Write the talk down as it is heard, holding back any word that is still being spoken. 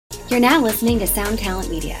You're now listening to Sound Talent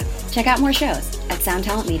Media. Check out more shows at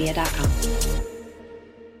soundtalentmedia.com.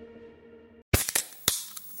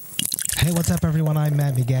 Hey, what's up, everyone? I'm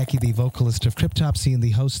Matt Migaki, the vocalist of Cryptopsy and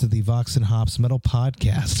the host of the Vox and Hops Metal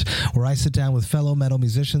Podcast, where I sit down with fellow metal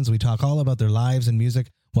musicians. We talk all about their lives and music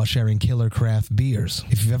while sharing killer craft beers.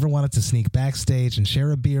 If you've ever wanted to sneak backstage and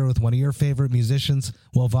share a beer with one of your favorite musicians,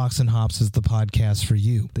 well, Vox and Hops is the podcast for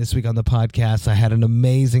you. This week on the podcast, I had an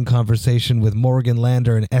amazing conversation with Morgan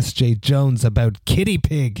Lander and S.J. Jones about Kitty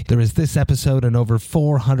Pig. There is this episode and over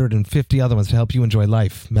 450 other ones to help you enjoy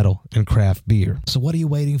life, metal, and craft beer. So what are you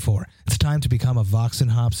waiting for? It's time to become a Vox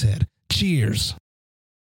and Hops head. Cheers!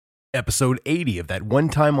 Episode 80 of That One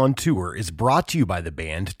Time on Tour is brought to you by the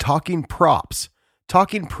band Talking Props.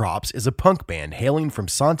 Talking Props is a punk band hailing from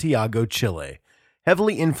Santiago, Chile.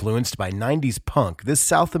 Heavily influenced by 90s punk, this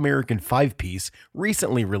South American five-piece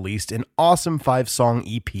recently released an awesome 5-song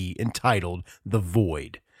EP entitled The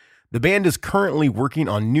Void. The band is currently working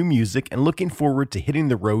on new music and looking forward to hitting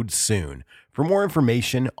the road soon. For more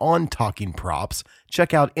information on Talking Props,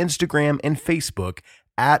 check out Instagram and Facebook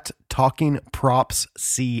at Talking Props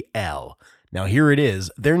CL. Now here it is,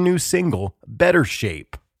 their new single, Better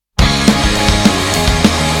Shape.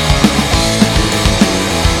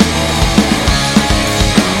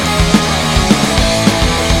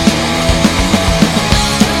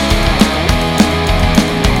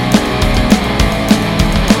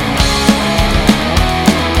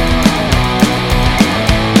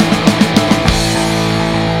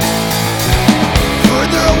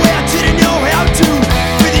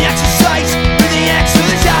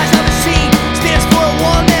 Stands for a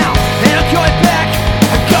wall now, and I'm going back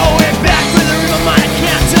for the room of my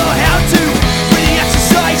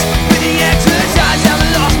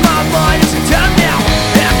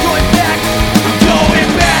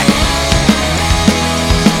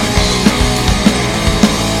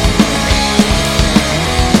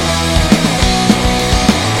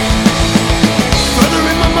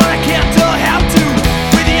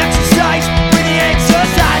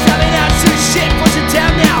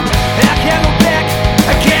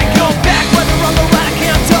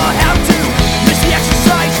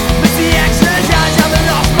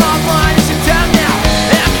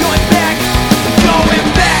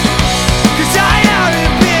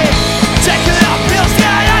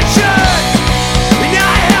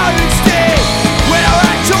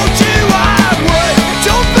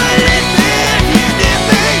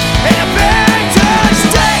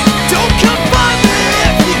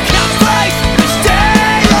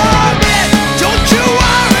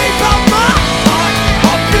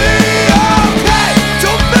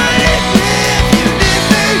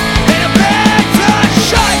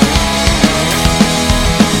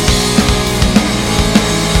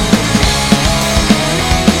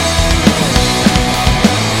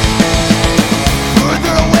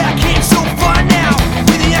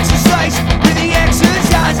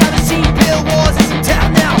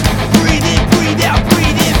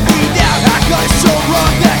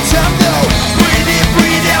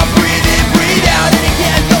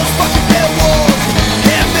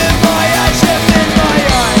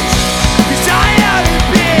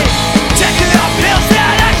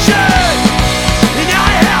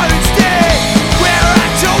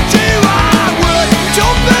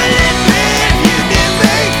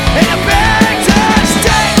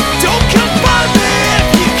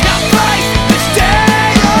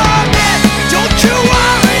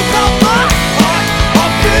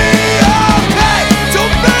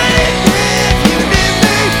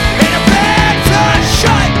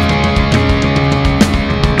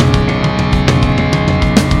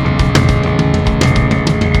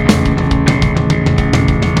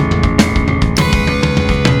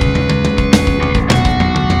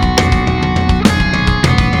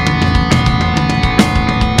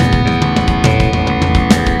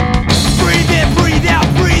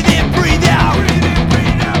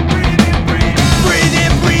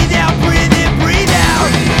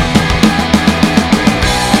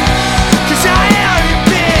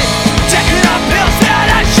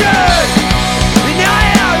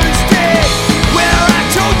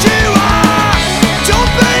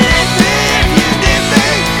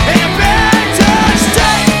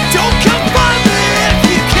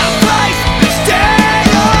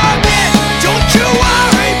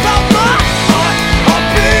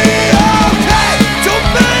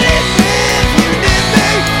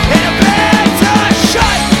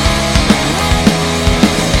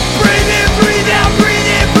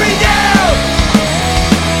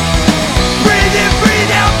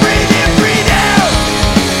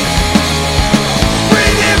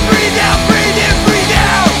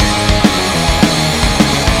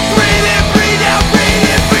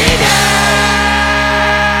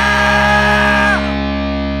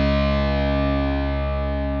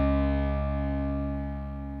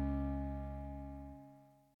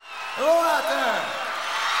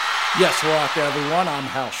Yes, hello out there, everyone. I'm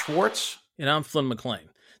Hal Schwartz. And I'm Flynn McLean.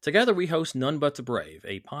 Together we host None But the Brave,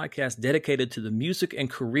 a podcast dedicated to the music and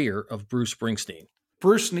career of Bruce Springsteen.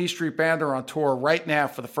 Bruce and E Street Band are on tour right now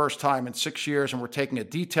for the first time in 6 years, and we're taking a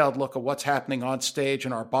detailed look at what's happening on stage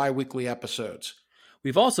in our bi-weekly episodes.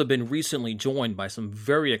 We've also been recently joined by some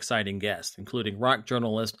very exciting guests, including rock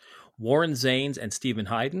journalist Warren Zanes and Stephen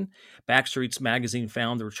Hyden, Backstreet's Magazine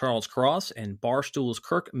founder Charles Cross, and Barstool's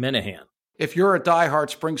Kirk Minahan. If you're a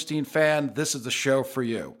diehard Springsteen fan, this is the show for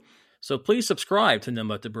you. So please subscribe to None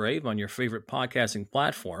But the Brave on your favorite podcasting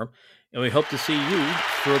platform, and we hope to see you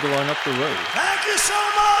further on up the road. Thank you so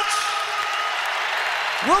much.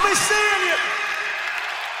 We'll be seeing you.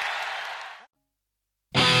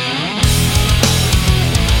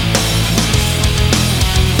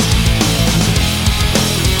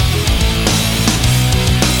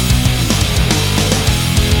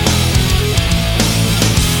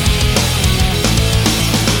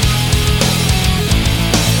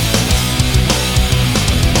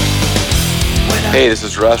 Hey, this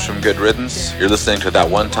is Russ from Good Riddance. You're listening to That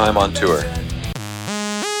One Time on Tour. Run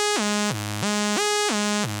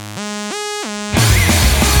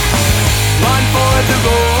for the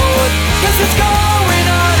road, 'cause it's going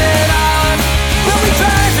on and on. We'll be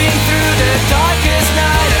driving through the darkest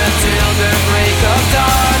night until the break of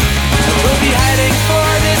dawn. So we'll be heading for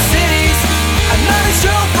the cities, another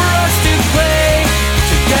show for us to play.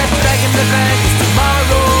 To get back in the van, 'cause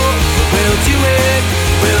tomorrow we'll do it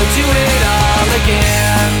all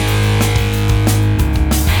again.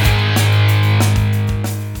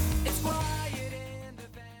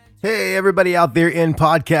 Hey, everybody out there in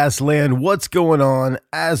podcast land, what's going on?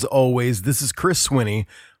 As always, this is Chris Swinney.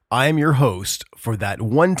 I am your host for That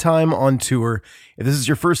One Time on Tour. If this is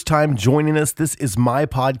your first time joining us, this is my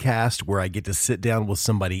podcast where I get to sit down with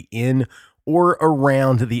somebody in or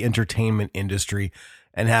around the entertainment industry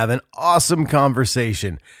and have an awesome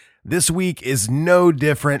conversation. This week is no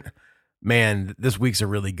different. Man, this week's a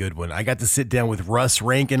really good one. I got to sit down with Russ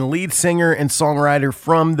Rankin, lead singer and songwriter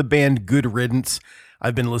from the band Good Riddance.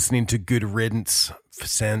 I've been listening to Good Riddance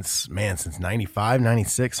since 95,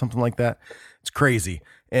 96, something like that. It's crazy.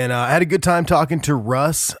 And I had a good time talking to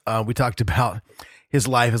Russ. We talked about his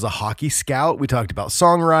life as a hockey scout. We talked about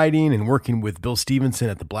songwriting and working with Bill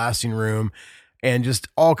Stevenson at the Blasting Room and just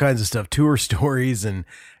all kinds of stuff, tour stories, and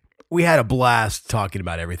we had a blast talking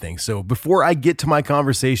about everything. So before I get to my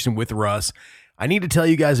conversation with Russ, I need to tell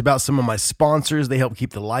you guys about some of my sponsors. They help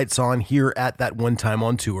keep the lights on here at That One Time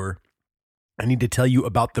on Tour. I need to tell you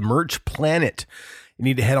about the Merch Planet. You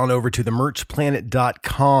need to head on over to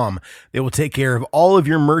themerchplanet.com. They will take care of all of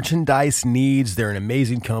your merchandise needs. They're an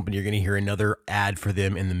amazing company. You're going to hear another ad for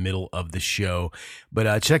them in the middle of the show.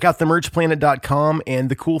 But check out themerchplanet.com. And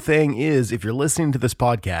the cool thing is, if you're listening to this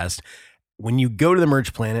podcast, when you go to the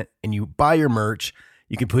Merch Planet and you buy your merch,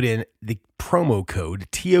 you can put in the promo code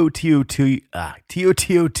TOTOT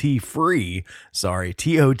free,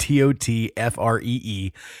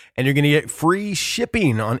 TOTOT-FREE, and you're going to get free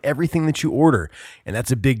shipping on everything that you order. And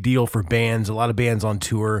that's a big deal for bands. A lot of bands on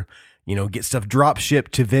tour, get stuff drop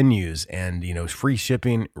shipped to venues, and, free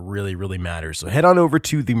shipping really, really matters. So head on over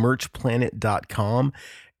to themerchplanet.com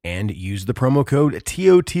and use the promo code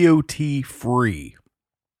TOTOT free.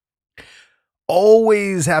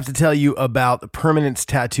 Always have to tell you about the Permanence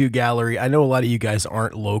Tattoo Gallery. I know a lot of you guys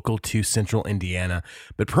aren't local to Central Indiana,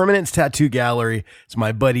 but Permanence Tattoo Gallery is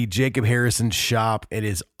my buddy Jacob Harrison's shop. It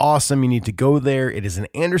is awesome. You need to go there. It is in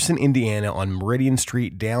Anderson, Indiana on Meridian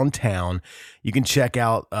Street downtown. You can check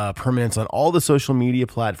out Permanence on all the social media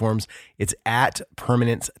platforms. It's at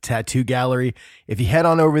Permanence Tattoo Gallery. If you head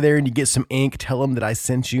on over there and you get some ink, tell them that I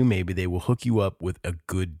sent you. Maybe they will hook you up with a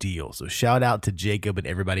good deal. So shout out to Jacob and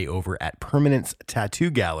everybody over at Permanence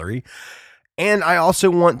Tattoo Gallery. And I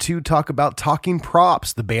also want to talk about Talking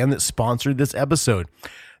Props, the band that sponsored this episode.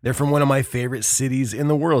 They're from one of my favorite cities in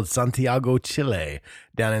the world, Santiago, Chile,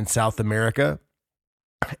 down in South America.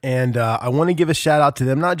 And I want to give a shout out to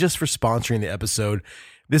them, not just for sponsoring the episode.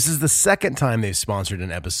 This is the second time they've sponsored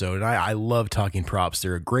an episode, and I love Talking Props.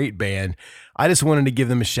 They're a great band. I just wanted to give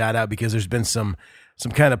them a shout out because there's been some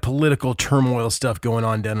kind of political turmoil stuff going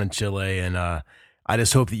on down in Chile, and I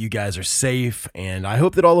just hope that you guys are safe, and I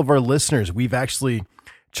hope that all of our listeners, we've actually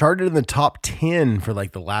charted in the top 10 for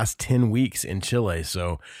like the last 10 weeks in Chile,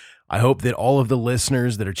 so I hope that all of the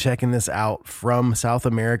listeners that are checking this out from South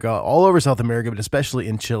America, all over South America, but especially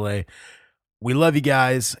in Chile, we love you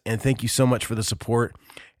guys, and thank you so much for the support,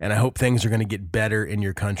 and I hope things are going to get better in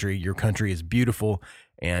your country. Your country is beautiful,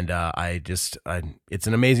 and it's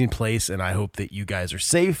an amazing place, and I hope that you guys are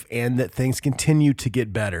safe and that things continue to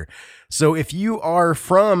get better. So if you are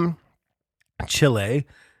from Chile,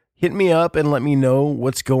 hit me up and let me know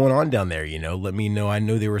what's going on down there. Let me know. I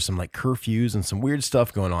know there were some like curfews and some weird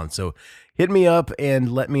stuff going on. So hit me up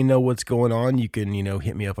and let me know what's going on. You can,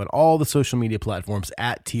 hit me up on all the social media platforms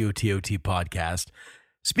at TOTOT Podcast.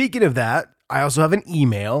 Speaking of that, I also have an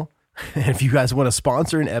email. And if you guys want to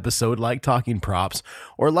sponsor an episode like Talking Props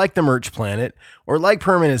or like the Merch Planet or like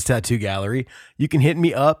Permanence Tattoo Gallery, you can hit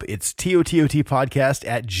me up. It's TOTOTpodcast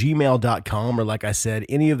at gmail.com. Or like I said,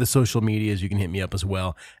 any of the social medias, you can hit me up as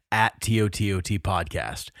well at TOTOT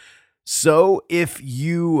Podcast. So if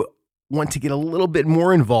you want to get a little bit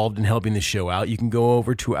more involved in helping the show out, you can go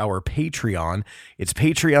over to our Patreon. It's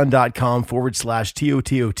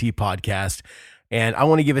patreon.com/TOTOT Podcast. And I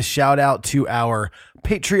want to give a shout out to our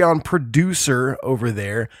Patreon producer over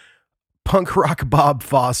there, Punk Rock Bob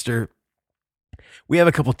Foster. We have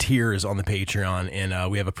a couple tiers on the Patreon,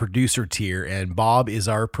 and we have a producer tier, and Bob is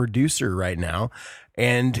our producer right now.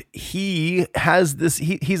 And he has this,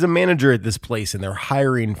 he's a manager at this place, and they're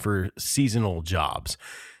hiring for seasonal jobs.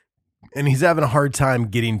 And he's having a hard time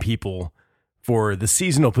getting people for the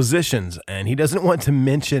seasonal positions, and he doesn't want to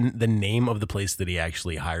mention the name of the place that he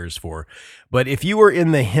actually hires for. But if you are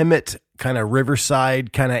in the Hemet kind of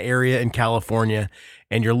Riverside kind of area in California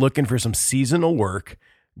and you're looking for some seasonal work,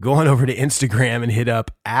 go on over to Instagram and hit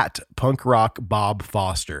up at Punk Rock Bob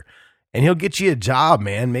Foster, and he'll get you a job,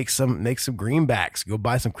 man. Make some greenbacks, go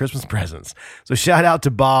buy some Christmas presents. So shout out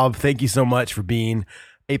to Bob. Thank you so much for being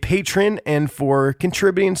a patron and for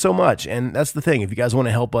contributing so much. And that's the thing. If you guys want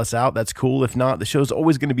to help us out, that's cool. If not, the show's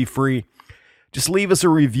always going to be free. Just leave us a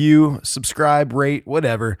review, subscribe, rate,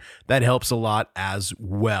 whatever. That helps a lot as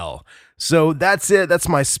well. So that's it. That's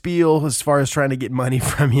my spiel as far as trying to get money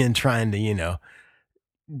from you and trying to,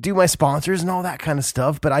 do my sponsors and all that kind of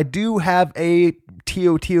stuff. But I do have a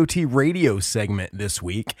TOTOT radio segment this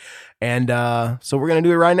week. And so we're going to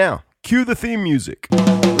do it right now. Cue the theme music.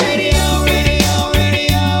 Radio, radio, radio.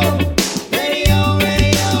 Radio,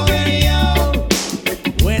 radio, radio.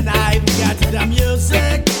 When I've got the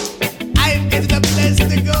music, I've got the place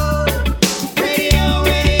to go. Radio,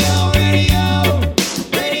 radio, radio.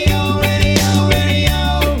 Radio, radio, radio.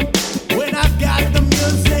 When I've got the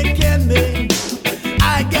music in me,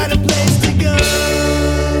 I got a place to go.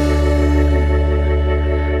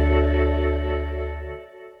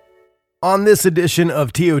 On this edition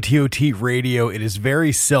of TOTOT Radio, it is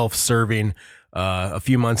very self-serving. A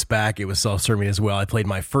few months back, it was self-serving as well. I played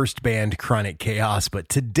my first band, Chronic Chaos, but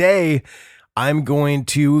today I'm going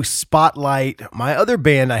to spotlight my other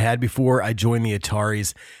band I had before I joined the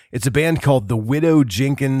Ataris. It's a band called The Widow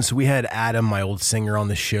Jenkins. We had Adam, my old singer, on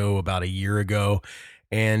the show about a year ago,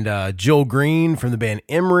 and Joel Green from the band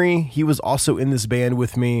Emery. He was also in this band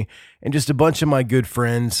with me, and just a bunch of my good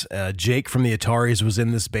friends. Jake from the Ataris was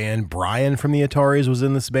in this band. Brian from the Ataris was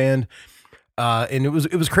in this band. And it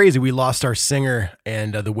was crazy. We lost our singer,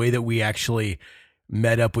 and the way that we actually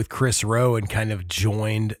met up with Chris Rowe and kind of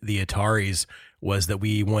joined the Ataris was that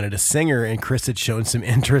we wanted a singer, and Chris had shown some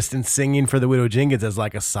interest in singing for the Widow Jenkins as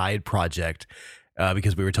like a side project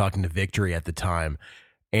because we were talking to Victory at the time.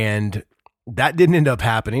 And that didn't end up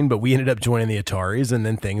happening, but we ended up joining the Ataris, and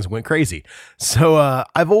then things went crazy. So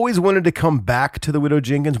I've always wanted to come back to the Widow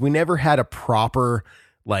Jenkins. We never had a proper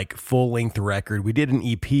like full-length record. We did an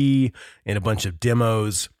EP and a bunch of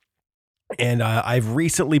demos, and I've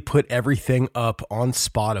recently put everything up on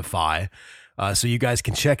Spotify, so you guys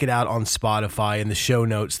can check it out on Spotify. In the show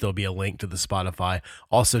notes, there'll be a link to the Spotify,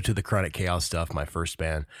 also to the Chronic Chaos stuff, my first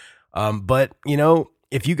band. But,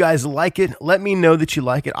 if you guys like it, let me know that you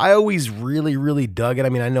like it. I always really, really dug it. I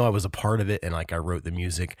mean, I know I was a part of it and like I wrote the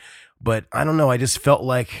music, but I don't know. I just felt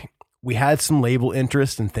like we had some label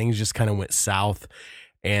interest and things just kind of went south.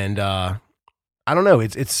 And I don't know.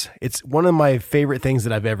 It's one of my favorite things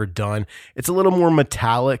that I've ever done. It's a little more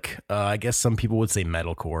metallic. I guess some people would say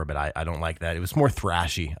metalcore, but I don't like that. It was more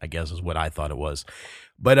thrashy, I guess, is what I thought it was.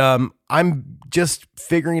 But I'm just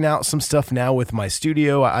figuring out some stuff now with my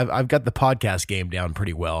studio. I've got the podcast game down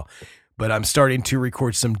pretty well, but I'm starting to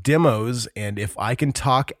record some demos. And if I can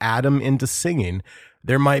talk Adam into singing,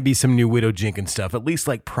 there might be some new Widow Jenkins stuff, at least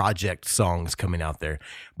like project songs coming out there.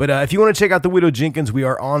 But if you want to check out the Widow Jenkins, we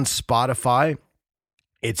are on Spotify.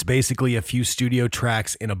 It's basically a few studio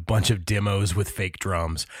tracks and a bunch of demos with fake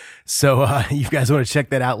drums. So you guys want to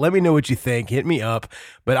check that out? Let me know what you think. Hit me up.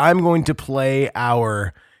 But I'm going to play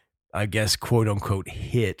our, I guess, quote unquote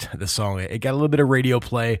hit, the song. It got a little bit of radio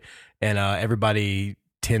play, and everybody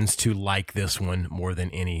tends to like this one more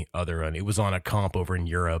than any other one. It was on a comp over in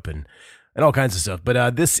Europe and all kinds of stuff.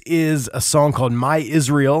 But this is a song called My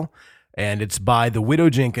Israel, and it's by the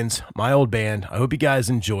Widow Jenkins, my old band. I hope you guys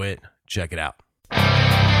enjoy it. Check it out.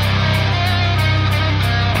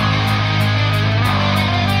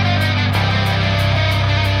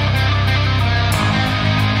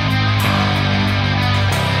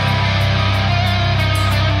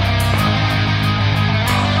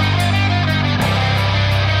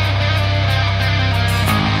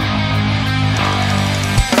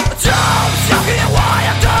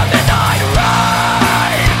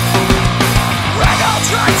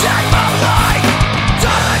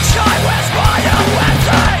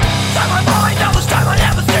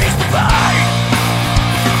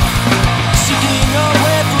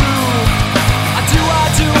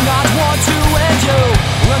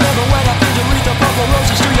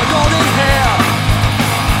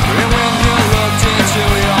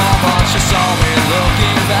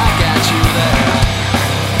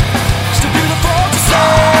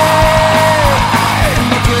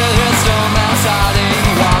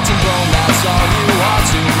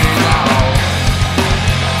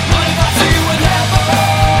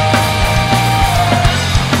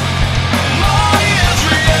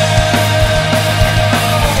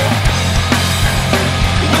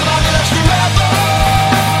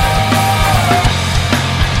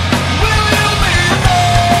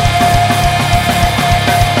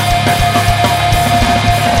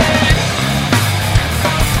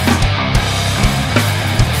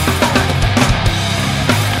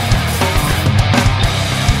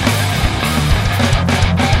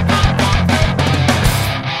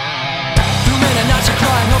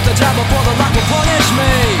 to die before the light will punish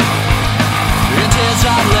me. In tears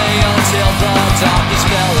I lay until the darkness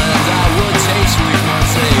fell, and I would taste sweet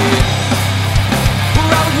mercy.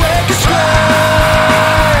 Or I would wake and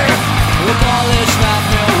scream. The polished knife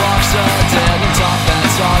mill walks the dead and talk,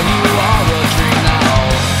 that's all you are, a dream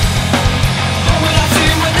now. But when I see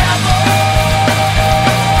you whenever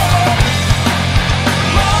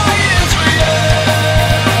my Israel,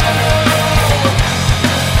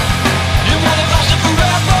 you wanna last it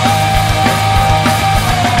forever.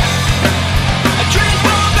 A dream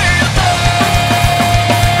will be a thing.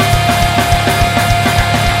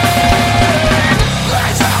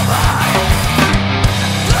 Lights out high,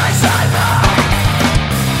 lights out high,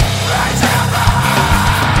 lights out high.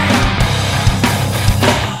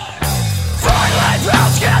 Violent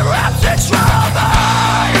rounds get wrapped in trouble.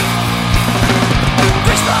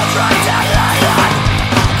 Reach my right down the line.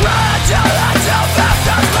 Run until I tell fast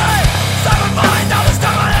as me. Silent mind, now this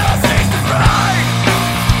time I never cease to break.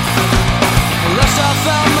 Lest I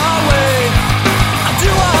found my way. I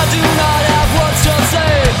do not have words to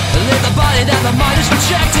say. Leave the body that the mind is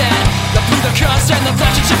rejected. The bleed the curse and the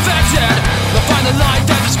flesh is infected. The final light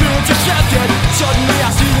that the spirit accepted. Suddenly I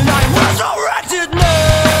see the light resurrected now.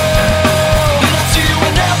 And I see you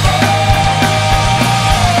whenever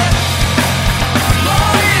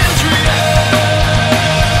my Israel.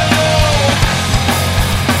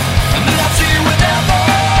 And then I see you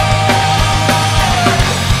whenever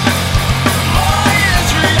my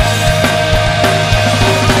Israel.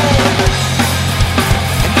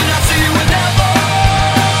 And then I see you whenever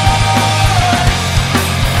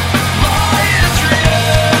my Israel.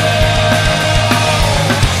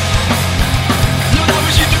 Lord, I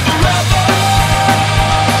wish you could forever.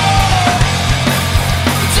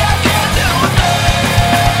 But I can't do a thing.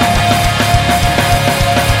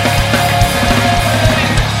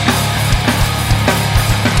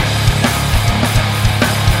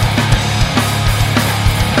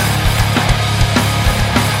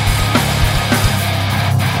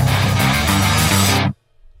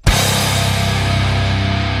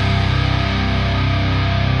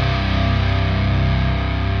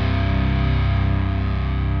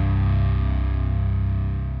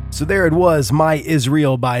 So there it was, My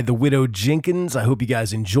Israel by The Widow Jenkins. I hope you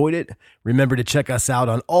guys enjoyed it. Remember to check us out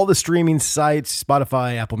on all the streaming sites,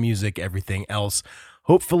 Spotify, Apple Music, everything else.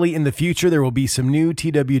 Hopefully in the future there will be some new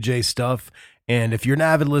TWJ stuff. And if you're an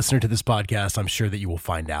avid listener to this podcast, I'm sure that you will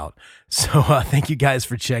find out. So thank you guys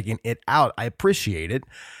for checking it out. I appreciate it.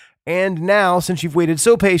 And now, since you've waited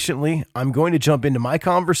so patiently, I'm going to jump into my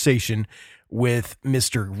conversation with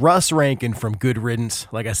Mr. Russ Rankin from Good Riddance.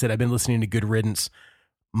 Like I said, I've been listening to Good Riddance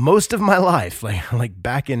most of my life, like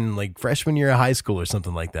back in like freshman year of high school or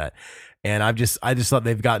something like that. And I just thought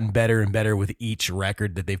they've gotten better and better with each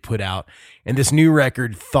record that they've put out. And this new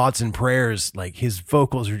record, Thoughts and Prayers, like his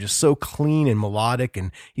vocals are just so clean and melodic,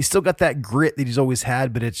 and he's still got that grit that he's always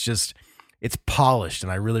had, but it's polished, and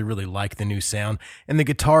I really, really like the new sound. And the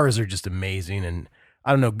guitars are just amazing. And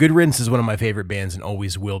I don't know, Good Riddance is one of my favorite bands and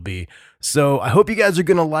always will be. So I hope you guys are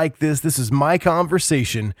going to like this. This is my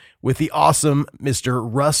conversation with the awesome Mr.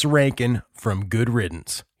 Russ Rankin from Good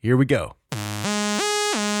Riddance. Here we go.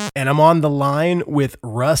 And I'm on the line with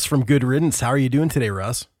Russ from Good Riddance. How are you doing today,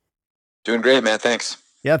 Russ? Doing great, man. Thanks.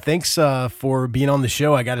 Yeah, thanks for being on the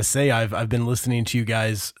show. I got to say, I've been listening to you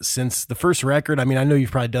guys since the first record. I mean, I know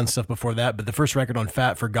you've probably done stuff before that, but the first record on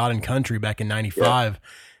Fat for God and Country back in 95.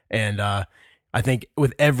 Yeah. And I think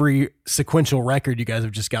with every sequential record, you guys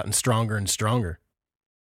have just gotten stronger and stronger.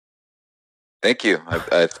 Thank you.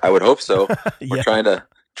 I would hope so. We're Yeah.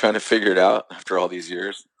 trying to figure it out after all these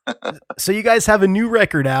years. So you guys have a new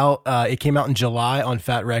record out. It came out in July on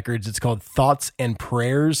Fat Records. It's called Thoughts and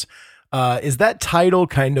Prayers. Is that title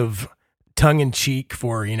kind of tongue in cheek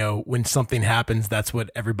for, you know, when something happens, that's what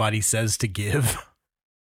everybody says to give?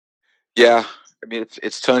 Yeah, I mean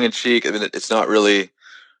it's tongue in cheek. I mean it's not really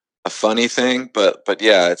a funny thing, but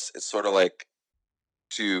yeah, it's sort of like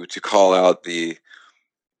to call out the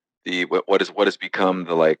what has become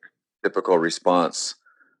the like typical response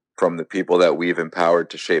from the people that we've empowered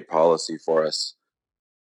to shape policy for us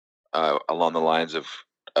along the lines of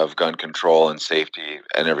gun control and safety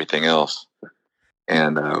and everything else.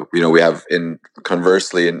 And we have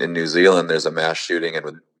conversely in New Zealand, there's a mass shooting,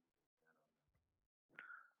 and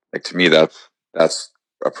like to me that's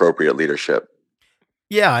appropriate leadership.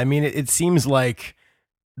 Yeah, I mean, it seems like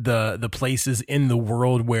the places in the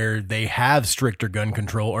world where they have stricter gun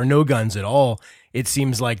control or no guns at all, it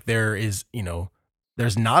seems like there is, you know,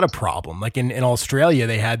 there's not a problem. Like in Australia,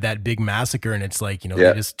 they had that big massacre, and it's like, you know,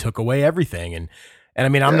 Yeah. they just took away everything. And I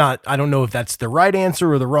mean, I don't know if that's the right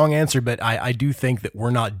answer or the wrong answer, but I do think that we're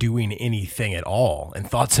not doing anything at all. And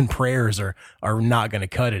thoughts and prayers are not going to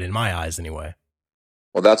cut it in my eyes anyway.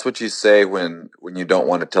 Well, that's what you say when you don't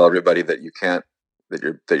want to tell everybody that you can't,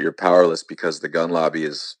 that you're powerless because the gun lobby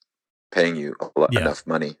is paying you enough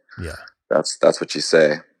money. Yeah. That's what you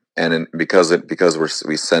say. And because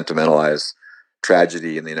we sentimentalize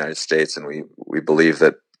tragedy in the United States, and we believe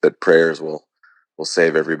that prayers will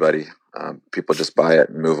save everybody. People just buy it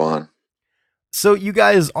and move on. So you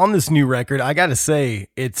guys on this new record, I got to say,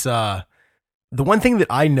 it's the one thing that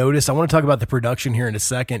I noticed. I want to talk about the production here in a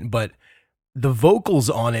second, but the vocals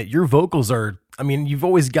on it, your vocals are, I mean, you've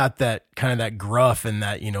always got that kind of that gruff and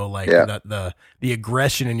that, the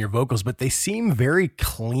aggression in your vocals, but they seem very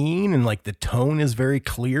clean and like the tone is very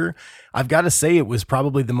clear. I've got to say it was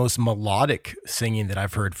probably the most melodic singing that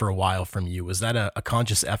I've heard for a while from you. Was that a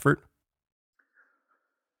conscious effort?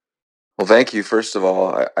 Well, thank you. First of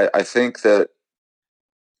all, I think that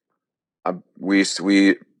we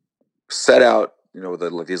set out,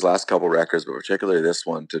 these last couple records, but particularly this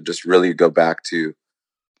one, to just really go back to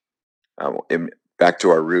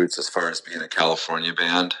our roots as far as being a California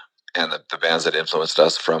band and the bands that influenced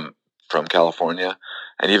us from California.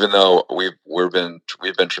 And even though we've been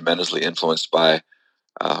tremendously influenced by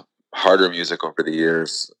harder music over the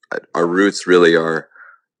years, our roots really are,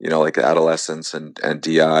 like Adolescence and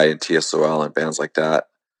DI and TSOL and bands like that,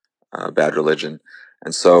 Bad Religion.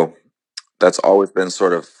 And so that's always been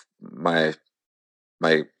sort of my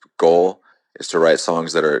goal, is to write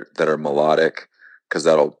songs that are melodic, because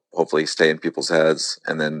that'll hopefully stay in people's heads,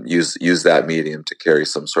 and then use that medium to carry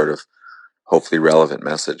some sort of hopefully relevant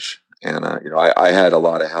message. And I had a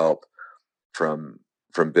lot of help from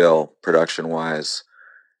Bill production wise,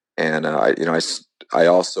 and I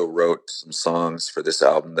also wrote some songs for this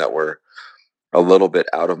album that were a little bit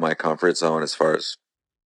out of my comfort zone, as far as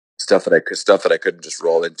stuff that I couldn't just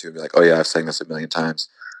roll into and be like, oh yeah, I've sang this a million times.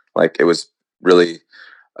 Like, it was really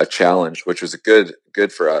a challenge, which was good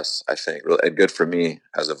for us, I think, and good for me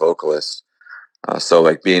as a vocalist. So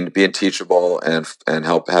like being teachable and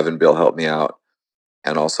having Bill help me out,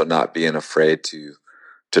 and also not being afraid to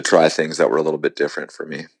try things that were a little bit different for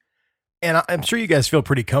me. And I'm sure you guys feel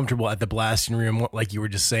pretty comfortable at the Blasting Room. Like you were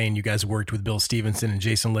just saying, you guys worked with Bill Stevenson and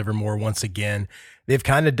Jason Livermore once again. They've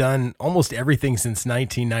kind of done almost everything since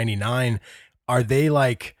 1999. Are they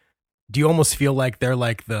like, do you almost feel like they're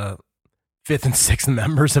like the fifth and sixth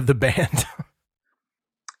members of the band?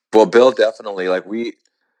 Well, Bill definitely,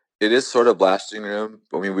 it is sort of Blasting Room.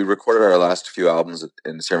 I mean, we recorded our last few albums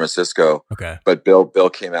in San Francisco. Okay. But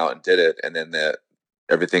Bill came out and did it, and then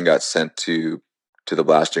everything got sent to the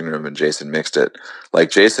Blasting Room, and Jason mixed it. Like,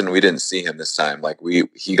 Jason, we didn't see him this time. Like,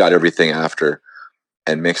 he got everything after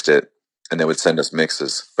and mixed it, and they would send us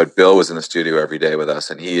mixes. But Bill was in the studio every day with us,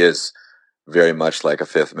 and he is very much like a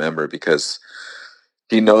fifth member, because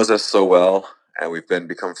he knows us so well, and we've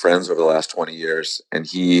become friends over the last 20 years. And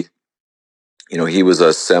he was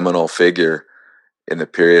a seminal figure in the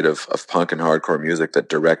period of punk and hardcore music that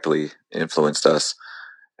directly influenced us.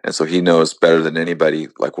 And so he knows better than anybody,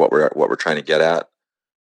 like, what we're trying to get at.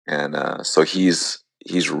 And so he's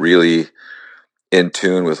really in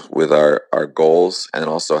tune with our goals, and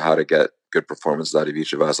also how to get good performances out of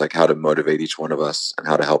each of us, like how to motivate each one of us and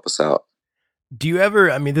how to help us out. Do you ever,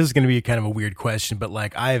 I mean, this is going to be kind of a weird question, but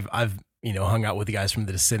like I've hung out with the guys from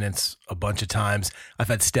the Descendants a bunch of times. I've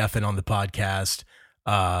had Stefan on the podcast.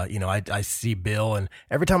 I see Bill, and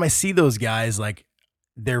every time I see those guys, like,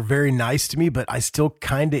 they're very nice to me, but I still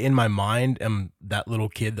kind of in my mind am that little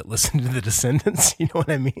kid that listened to the Descendants. You know what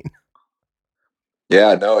I mean?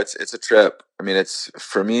 Yeah, no, it's a trip. I mean, it's,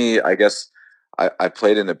 for me, I guess I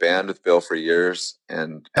played in a band with Bill for years,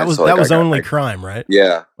 and that was Only Crime, right?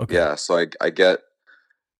 Yeah. Okay. Yeah. So I get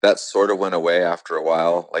that sort of went away after a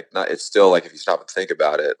while. Like, it's still like, if you stop and think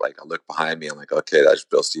about it, like, I look behind me, I'm like, okay, that's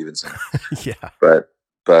Bill Stevenson. Yeah.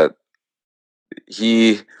 But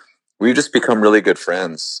we've just become really good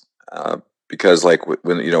friends, because like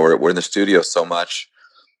when we're in the studio so much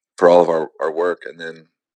for all of our work, and then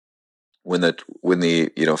when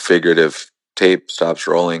the figurative tape stops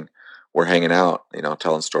rolling, we're hanging out,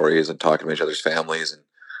 telling stories and talking to each other's families and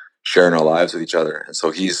sharing our lives with each other. And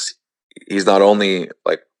so he's not only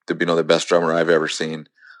like the best drummer I've ever seen,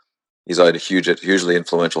 he's a hugely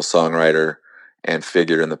influential songwriter and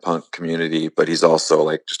figure in the punk community, but he's also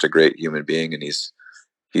like just a great human being, and he's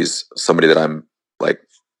somebody that I'm like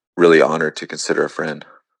really honored to consider a friend.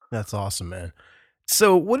 That's awesome, man.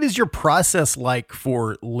 So what is your process like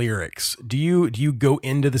for lyrics? Do you go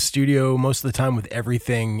into the studio most of the time with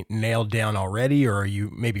everything nailed down already, or are you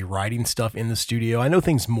maybe writing stuff in the studio? I know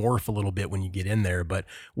things morph a little bit when you get in there, but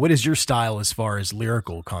what is your style as far as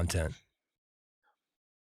lyrical content?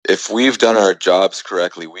 If we've done our jobs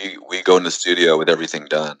correctly, we go in the studio with everything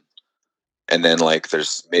done. And then like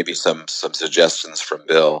there's maybe some suggestions from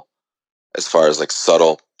Bill as far as like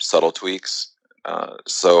subtle tweaks.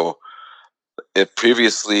 So if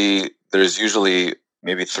previously there's usually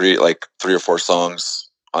maybe three or four songs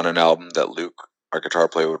on an album that Luke, our guitar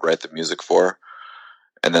player, would write the music for,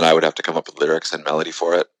 and then I would have to come up with lyrics and melody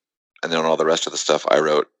for it, and then all the rest of the stuff I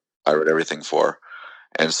wrote everything for.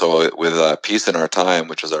 And so with Peace in Our Time,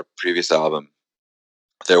 which was our previous album,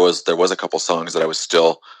 there was a couple songs that I was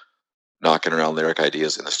still knocking around lyric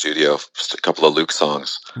ideas in the studio, just a couple of Luke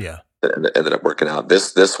songs. Yeah, that ended up working out.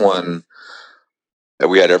 This one,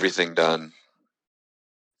 we had everything done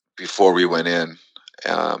before we went in.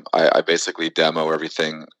 I basically demo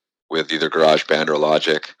everything with either GarageBand or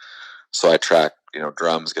Logic. So I track,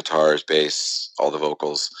 drums, guitars, bass, all the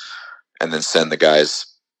vocals, and then send the guys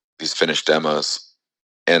these finished demos.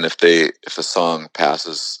 And if the song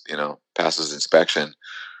passes inspection,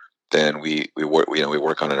 then we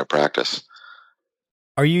work on it in practice.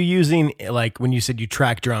 Are you using, like, when you said you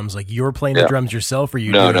track drums, like you're playing the drums yourself, or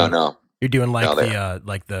No. You're doing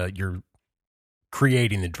you're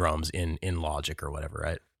creating the drums in Logic or whatever,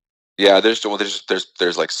 right? Yeah, there's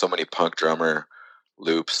like so many punk drummer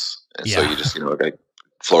loops, and so you just like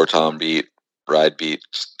floor tom beat, ride beat,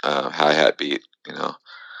 hi-hat beat.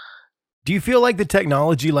 Do you feel like the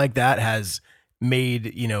technology like that has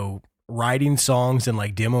made writing songs and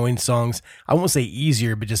like demoing songs, I won't say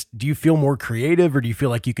easier, but just, do you feel more creative, or do you feel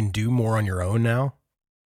like you can do more on your own now?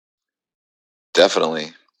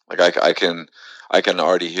 Definitely. Like I can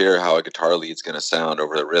already hear how a guitar lead's going to sound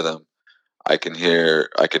over the rhythm. I can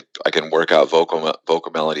work out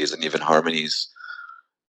vocal melodies and even harmonies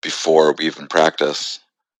before we even practice.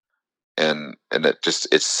 And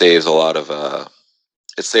it saves a lot of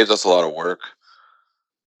it saves us a lot of work.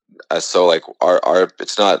 So like our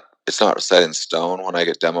it's not set in stone. When I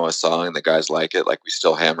get demo a song and the guys like it, like we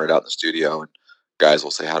still hammer it out in the studio, and guys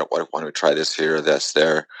will say, why don't we try this here or this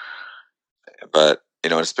there? But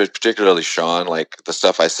it's particularly Sean, like the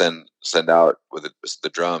stuff I send out with the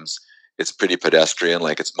drums, it's pretty pedestrian.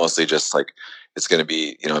 Like it's mostly just like, it's going to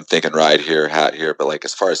be, I'm thinking ride here, hat here. But like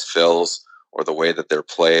as far as fills or the way that they're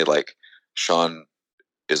played, like Sean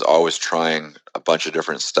is always trying a bunch of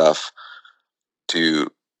different stuff to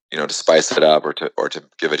spice it up or to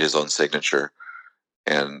give it his own signature.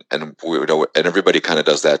 And everybody kind of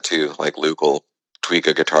does that too. Like Luke will tweak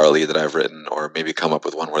a guitar lead that I've written, or maybe come up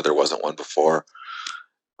with one where there wasn't one before.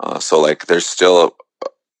 So like there's still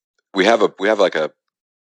we have like a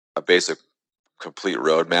basic complete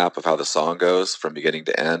roadmap of how the song goes from beginning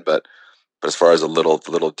to end, but as far as the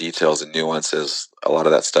little details and nuances, a lot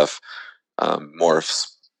of that stuff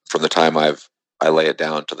morphs from the time I lay it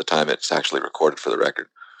down to the time it's actually recorded for the record.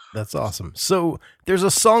 That's awesome. So there's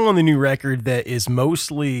a song on the new record that is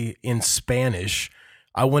mostly in Spanish.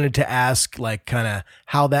 I wanted to ask, like, kind of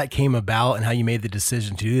how that came about and how you made the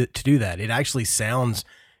decision to do that. It actually sounds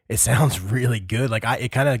really good. Like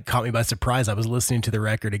it kind of caught me by surprise. I was listening to the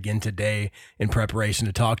record again today in preparation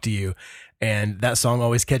to talk to you, and that song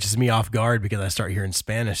always catches me off guard because I start hearing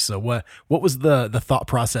Spanish. So what was the thought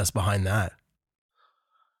process behind that?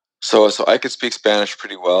 So I could speak Spanish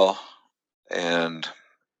pretty well, and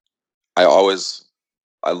I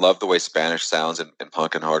love the way Spanish sounds in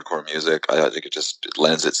punk and hardcore music. I think it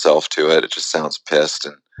lends itself to it. It just sounds pissed,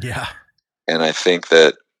 and I think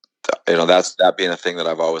that that's that being a thing that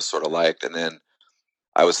I've always sort of liked. And then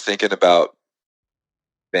I was thinking about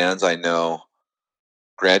bands I know.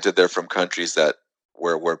 Granted, they're from countries that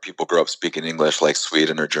where people grow up speaking English, like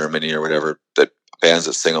Sweden or Germany or whatever. That bands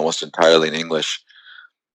that sing almost entirely in English,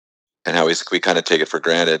 and how we kind of take it for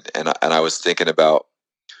granted. And I was thinking about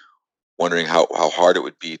wondering how hard it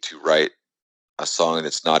would be to write a song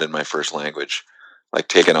that's not in my first language, like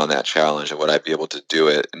taking on that challenge, and would I be able to do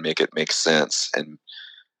it and make it make sense? And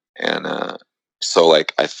so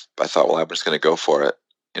like I thought, well, I'm just going to go for it.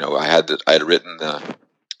 I had written the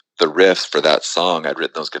riffs for that song. I'd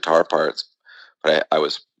written those guitar parts, but I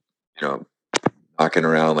was knocking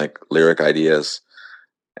around like lyric ideas,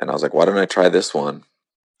 and I was like, why don't I try this one?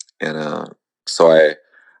 And so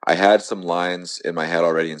I had some lines in my head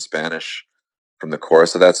already in Spanish from the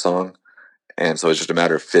chorus of that song. And so it's just a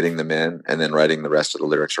matter of fitting them in and then writing the rest of the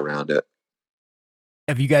lyrics around it.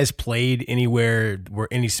 Have you guys played anywhere where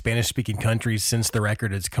any Spanish speaking countries since the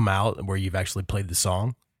record has come out where you've actually played the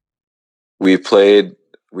song? We played.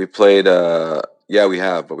 Yeah, we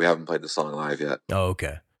have, but we haven't played the song live yet. Oh,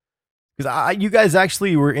 okay. Because you guys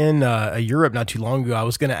actually were in Europe not too long ago. I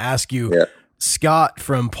was going to ask you. Yeah. Scott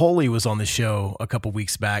from Poli was on the show a couple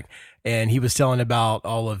weeks back, and he was telling about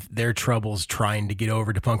all of their troubles trying to get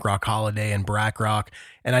over to Punk Rock Holiday and Brack Rock.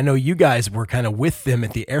 And I know you guys were kind of with them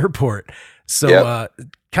at the airport. So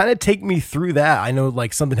kind of take me through that. I know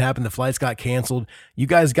like something happened. The flights got canceled. You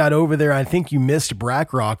guys got over there. I think you missed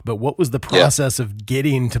Brack Rock, but what was the process of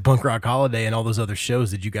getting to Punk Rock Holiday and all those other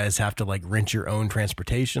shows? Did you guys have to like rent your own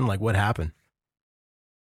transportation? Like what happened?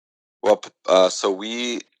 Well,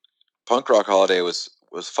 Punk Rock Holiday was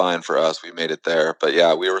fine for us. We made it there, but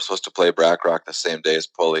yeah, we were supposed to play Brack Rock the same day as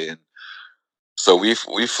Poli, and so we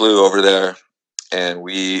flew over there, and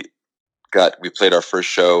we played our first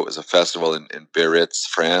show as a festival in Biarritz,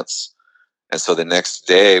 France, and so the next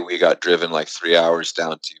day we got driven like 3 hours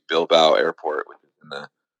down to Bilbao Airport, which is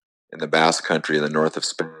in the Basque Country in the north of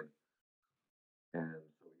Spain, and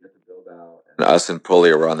so we get to Bilbao, and us and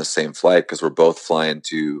Poli were on the same flight because we're both flying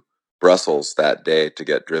to Brussels that day to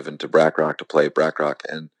get driven to Brack Rock to play Brack Rock.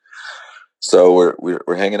 And so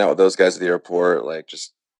we're hanging out with those guys at the airport, like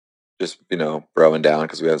just broing down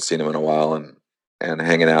because we haven't seen them in a while, and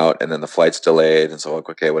hanging out. And then the flight's delayed, and so like,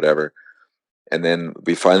 okay, whatever. And then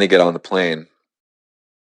we finally get on the plane.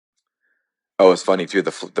 Oh, it's funny too.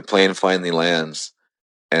 The plane finally lands,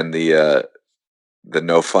 and the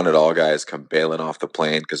No Fun at All guys come bailing off the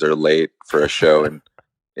plane because they're late for a show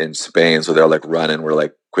in Spain. So they're like running. We're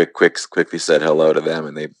like quickly said hello to them,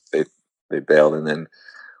 and they bailed. And then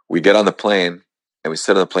we get on the plane, and we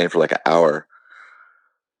sit on the plane for like an hour.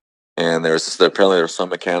 And apparently there was some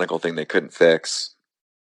mechanical thing they couldn't fix,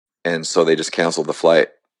 and so they just canceled the flight.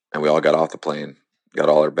 And we all got off the plane, got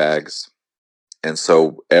all our bags, and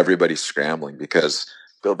so everybody's scrambling because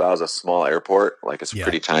Bilbao is a small airport, like it's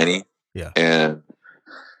pretty tiny, and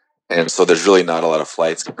so there's really not a lot of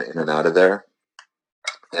flights coming in and out of there.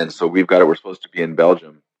 And so we're supposed to be in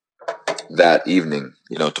Belgium that evening,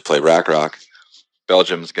 to play Brack Rock.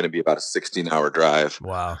 Belgium's going to be about a 16-hour drive.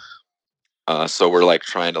 Wow. So we're like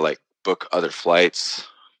trying to like book other flights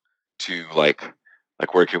to like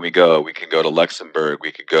where can we go? We can go to Luxembourg.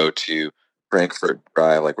 We could go to Frankfurt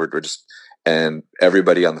Drive. Like we're just, and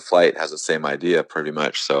everybody on the flight has the same idea pretty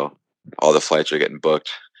much. So all the flights are getting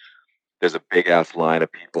booked. There's a big ass line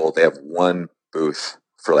of people. They have one booth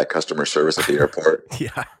for like customer service at the airport.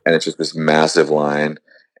 And it's just this massive line.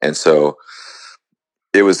 And so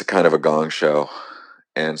it was kind of a gong show.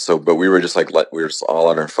 And so, but we were just like, we were just all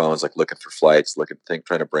on our phones, like looking for flights,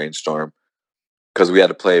 trying to brainstorm. Cause we're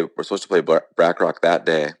supposed to play Brack Rock that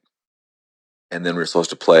day. And then we're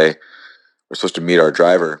supposed to meet our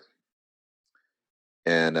driver.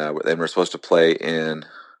 And then we're supposed to play in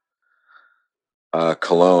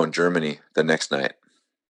Cologne, Germany the next night.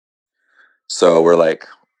 So we're like,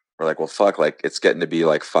 well, fuck, like it's getting to be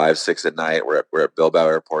like 5, 6 at night. We're at Bilbao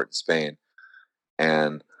Airport in Spain.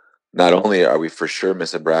 And not only are we for sure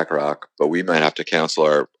missing Brack Rock, but we might have to cancel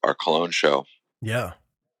our Cologne show. Yeah.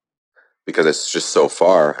 Because it's just so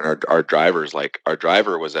far. And our driver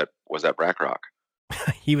was at Brack Rock.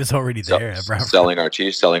 He was already there at Brack Rock. selling our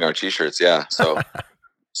t-shirts. Yeah.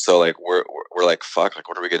 So like we're like, fuck, like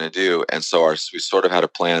what are we going to do? And so we sort of had a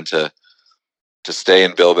plan to stay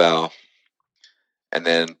in Bilbao and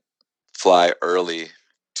then fly early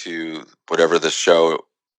to whatever the show,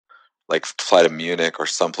 like fly to Munich or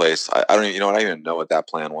someplace. I don't even know what that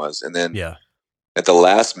plan was. And then at the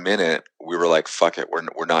last minute, we were like, fuck it,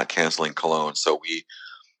 we're not canceling Cologne. So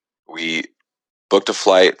we booked a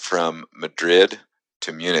flight from Madrid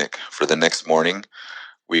to Munich for the next morning.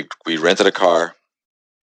 We rented a car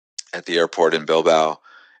at the airport in Bilbao,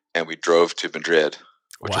 and we drove to Madrid,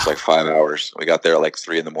 which was like 5 hours. We got there at like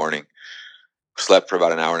 3 a.m. Slept for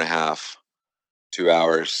about an hour and a half, 2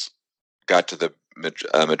 hours, got to the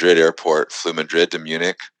Madrid airport, flew Madrid to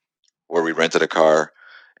Munich, where we rented a car,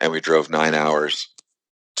 and we drove 9 hours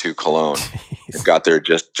to Cologne. And got there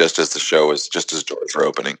just as the show was, just as doors were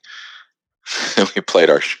opening. And we played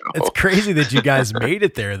our show. It's crazy that you guys made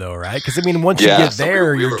it there, though, right? Because I mean, once you get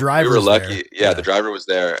there, your driver. We were lucky. Yeah, the driver was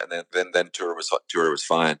there, and then tour was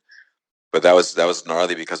fine. But that was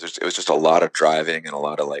gnarly because it was just a lot of driving and a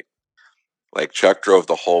lot of like Chuck drove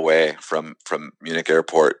the whole way from Munich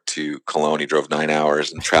airport to Cologne. He drove 9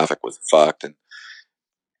 hours, and traffic was fucked.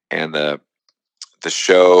 And the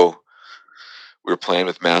show, we were playing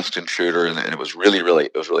with Masked Intruder, and it was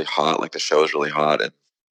really hot. Like the show was really hot,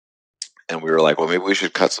 and we were like, well, maybe we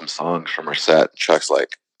should cut some songs from our set. Chuck's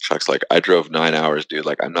like, I drove 9 hours, dude.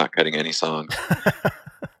 Like, I'm not cutting any songs.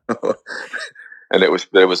 And it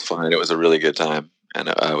was fun. It was a really good time. And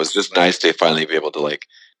it was just nice to finally be able to like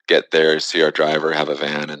get there, see our driver, have a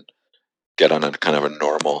van, and get on a kind of a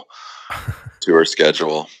normal tour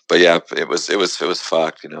schedule. But yeah, it was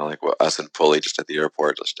fucked, you know, like us and Pulley just at the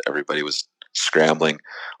airport, just everybody was scrambling.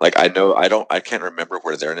 Like I can't remember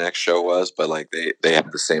where their next show was, but like they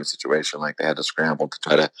had the same situation. Like they had to scramble to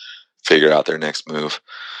try to figure out their next move.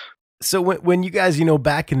 So when you guys, you know,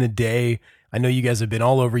 back in the day, I know you guys have been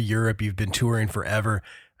all over Europe, you've been touring forever.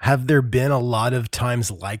 Have there been a lot of times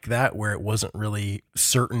like that where it wasn't really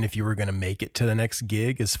certain if you were going to make it to the next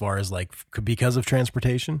gig as far as like because of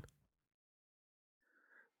transportation?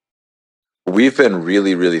 We've been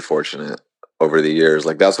really, really fortunate over the years.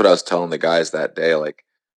 Like that's what I was telling the guys that day. Like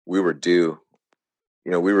we were due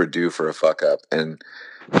for a fuck up. And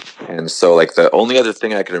so like the only other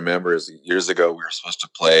thing I can remember is years ago, we were supposed to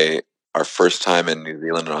play our first time in New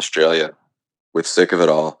Zealand and Australia with Sick of It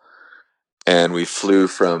All. And we were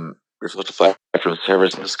supposed to fly from San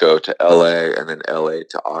Francisco to LA and then LA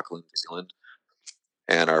to Auckland, New Zealand.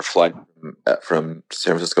 And our flight from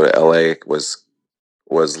San Francisco to LA was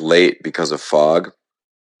late because of fog.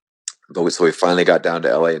 So we finally got down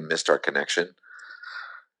to LA and missed our connection.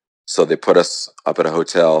 So they put us up at a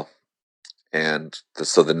hotel, and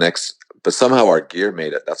but somehow our gear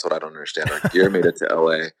made it. That's what I don't understand. Our gear made it to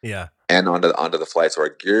LA, yeah, and onto the flight. So our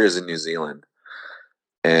gear is in New Zealand,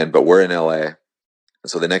 but we're in LA. And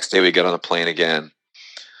so the next day we get on the plane again.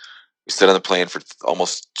 We sit on the plane for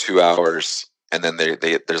almost 2 hours, and then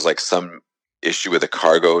there's like some issue with the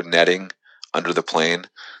cargo netting under the plane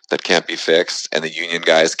that can't be fixed, and the union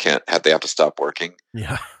guys they have to stop working.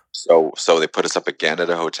 Yeah. So they put us up again at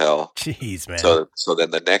a hotel. Jeez, man. So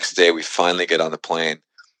then the next day we finally get on the plane.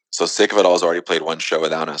 So Sick of It All has already played one show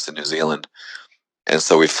without us in New Zealand. And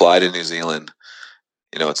so we fly to New Zealand.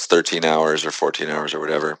 You know, it's 13 hours or 14 hours or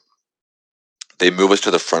whatever. They move us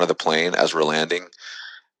to the front of the plane as we're landing.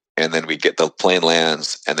 And then the plane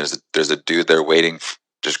lands, and there's a dude there waiting,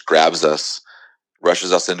 just grabs us,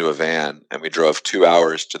 rushes us into a van, and we drove 2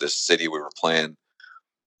 hours to this city we were playing.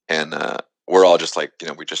 And we're all just like, you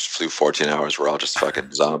know, we just flew 14 hours. We're all just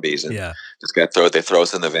fucking zombies. And yeah, they throw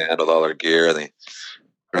us in the van with all our gear, and they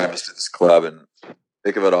drive us to this club. And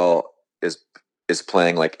Think of It All is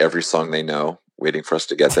playing like every song they know, waiting for us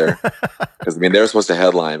to get there. Because I mean, they're supposed to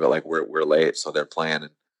headline, but like we're late, so they're playing.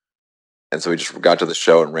 And so we just got to the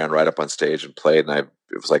show and ran right up on stage and played. And it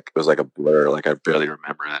was like a blur. Like I barely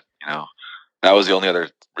remember it. You know, that was the only other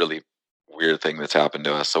really weird thing that's happened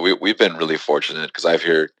to us. So we've been really fortunate, because I've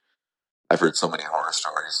heard so many horror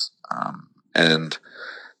stories. And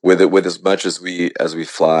with as much as we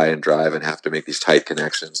fly and drive and have to make these tight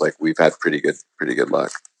connections, like we've had pretty good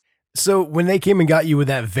luck. So when they came and got you with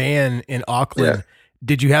that van in Auckland,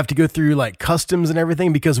 did you have to go through like customs and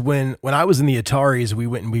everything? Because when I was in the Ataris, we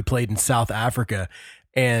went and we played in South Africa,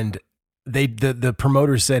 and the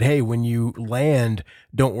promoters said, hey, when you land,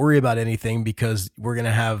 don't worry about anything, because we're going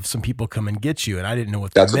to have some people come and get you. And I didn't know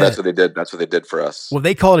what that meant. That's what they did. That's what they did for us. Well,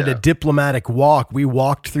 they called it a diplomatic walk. We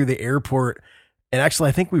walked through the airport, and actually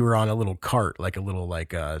I think we were on a little cart, like a little,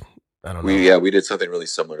 like, I don't know. We did something really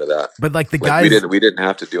similar to that. But like the guys, we didn't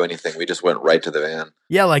have to do anything. We just went right to the van.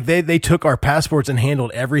 Yeah, like they took our passports and handled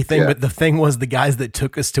everything. Yeah. But the thing was, the guys that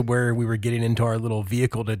took us to where we were getting into our little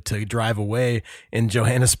vehicle to drive away in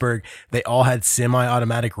Johannesburg, they all had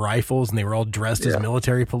semi-automatic rifles, and they were all dressed as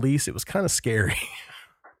military police. It was kind of scary.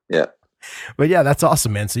 Yeah. But yeah, that's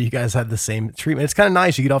awesome, man. So you guys had the same treatment. It's kind of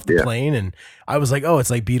nice. You get off the plane, and I was like, oh,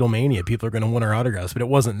 it's like Beatlemania. People are going to want our autographs, but it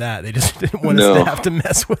wasn't that. They just didn't want us to have to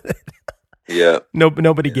mess with it. Yeah.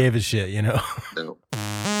 Nobody gave a shit, you know? No.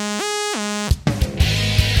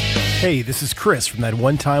 Hey, this is Chris from That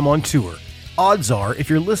One Time on Tour. Odds are, if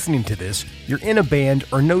you're listening to this, you're in a band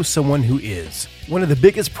or know someone who is. One of the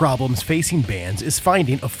biggest problems facing bands is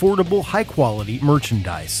finding affordable, high-quality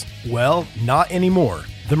merchandise. Well, not anymore.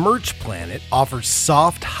 The Merch Planet offers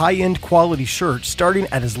soft, high-end quality shirts starting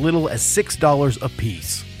at as little as $6 a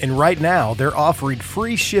piece. And right now, they're offering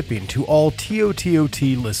free shipping to all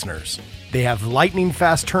TOTOT listeners. They have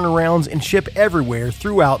lightning-fast turnarounds and ship everywhere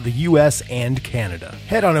throughout the US and Canada.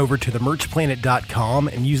 Head on over to themerchplanet.com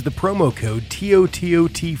and use the promo code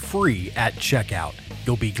TOTOTFREE at checkout.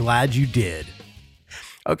 You'll be glad you did.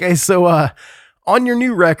 Okay, so on your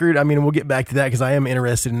new record, I mean, we'll get back to that because I am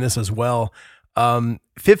interested in this as well.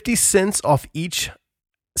 50 cents off each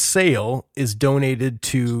sale is donated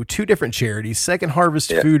to two different charities, Second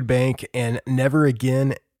Harvest Food Bank and Never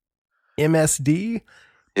Again MSD.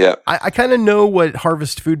 Yeah. I kind of know what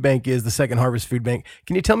Harvest Food Bank is, the Second Harvest Food Bank.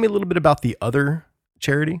 Can you tell me a little bit about the other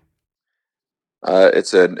charity?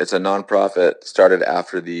 It's a nonprofit started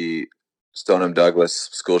after the Stoneham Douglas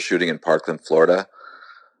school shooting in Parkland, Florida.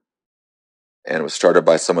 and it was started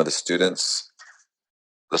by some of the students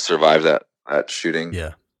that survived that shooting.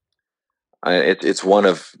 Yeah. It's one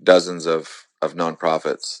of dozens of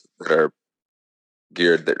nonprofits that are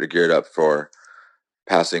geared up for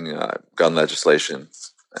passing gun legislation,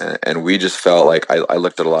 and we just felt like I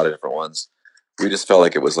looked at a lot of different ones. We just felt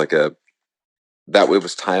like it was like that it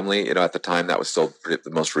was timely. At the time, that was still the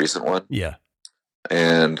most recent one. Yeah.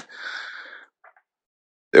 And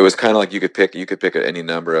it was kind of like you could pick any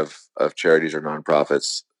number of charities or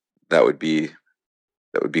nonprofits that would be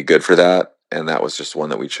good for that, and that was just one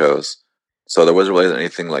that we chose. So there wasn't really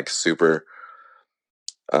anything like super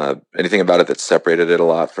anything about it that separated it a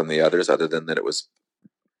lot from the others, other than that it was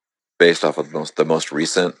based off of the most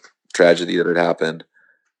recent tragedy that had happened,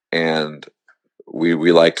 and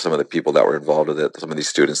we liked some of the people that were involved with it, some of these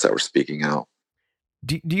students that were speaking out.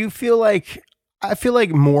 Do you feel like, I feel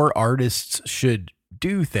like more artists should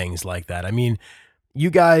do things like that? I mean, you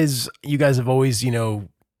guys have always,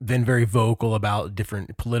 been very vocal about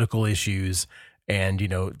different political issues and,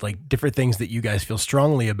 like different things that you guys feel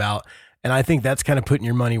strongly about. And I think that's kind of putting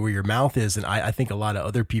your money where your mouth is. And I think a lot of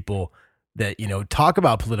other people that, talk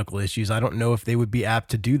about political issues, I don't know if they would be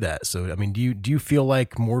apt to do that. So, I mean, do you feel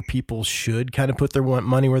like more people should kind of put their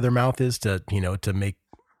money where their mouth is to, to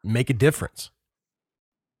make a difference?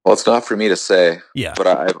 Well, it's not for me to say, yeah, but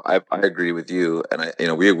I agree with you.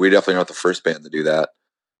 And we definitely aren't the first band to do that,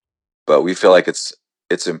 but we feel like it's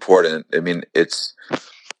important. I mean,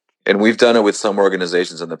 and we've done it with some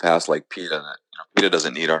organizations in the past, like PETA. PETA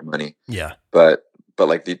doesn't need our money. Yeah. But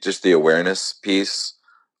like just the awareness piece,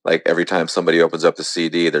 like every time somebody opens up the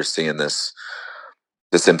CD, they're seeing this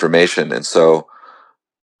information. And so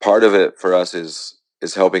part of it for us is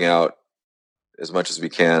helping out as much as we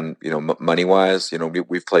can, money wise.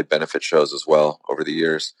 We've played benefit shows as well over the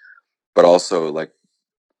years, but also like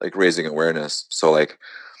raising awareness. So like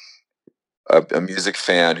a music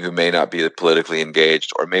fan who may not be politically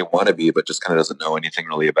engaged or may want to be, but just kind of doesn't know anything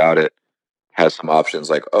really about it, has some options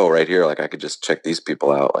like, oh, right here, like I could just check these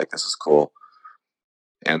people out. Like, this is cool.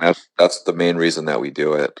 And that's the main reason that we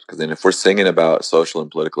do it. Because then if we're singing about social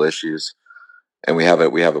and political issues and we have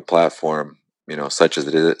a platform, such as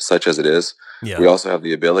it is, yeah, we also have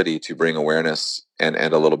the ability to bring awareness and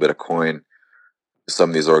a little bit of coin to some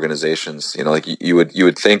of these organizations. Like you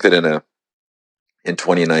would think that in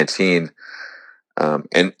 2019,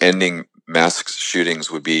 and ending mass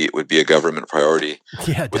shootings would be a government priority,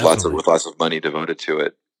 yeah, with lots of money devoted to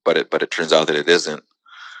it. But it turns out that it isn't.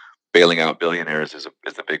 Bailing out billionaires is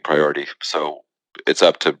a big priority. So it's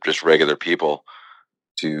up to just regular people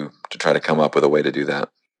to try to come up with a way to do that.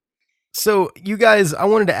 So you guys, I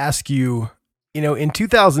wanted to ask you, in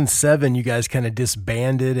 2007, you guys kind of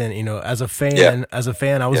disbanded, and as a fan,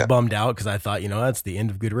 I was bummed out because I thought, that's the end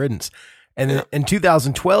of Good Riddance. And then in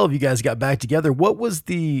 2012, you guys got back together. What was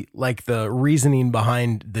the reasoning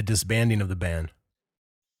behind the disbanding of the band?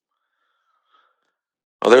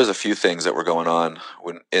 Well, there's a few things that were going on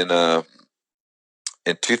in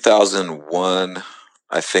 2001.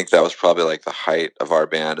 I think that was probably like the height of our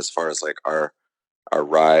band as far as like our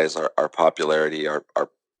rise, our popularity,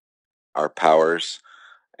 our powers.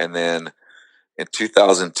 And then in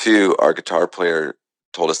 2002, our guitar player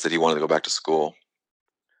told us that he wanted to go back to school.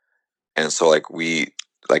 And so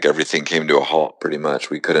everything came to a halt pretty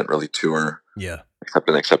much. We couldn't really tour. Yeah.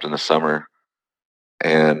 Except in the summer.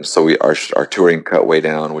 And so our touring cut way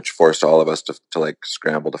down, which forced all of us to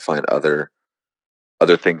scramble to find other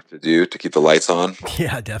things to do to keep the lights on.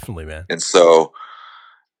 Yeah, definitely, man. And so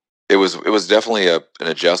it was definitely an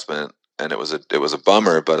adjustment, and it was a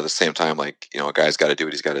bummer, but at the same time, a guy's got to do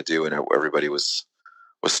what he's got to do, and everybody was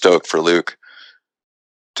stoked for Luke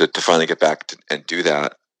to finally get back and do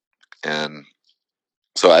that. And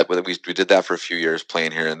so we did that for a few years,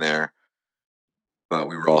 playing here and there. But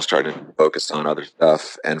we were all starting to focus on other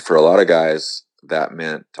stuff. And for a lot of guys, that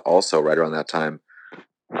meant also right around that time,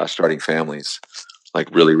 starting families, like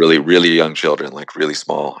really, really, really young children, like really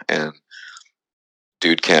small. And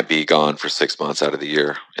dude can't be gone for 6 months out of the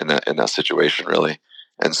year in that situation, really.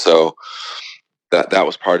 And so that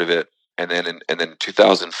was part of it. And then in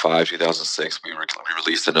 2005, 2006, we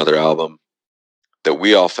released another album that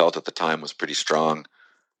we all felt at the time was pretty strong,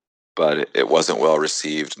 but it wasn't well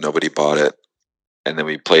received. Nobody bought it. And then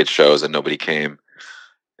we played shows and nobody came.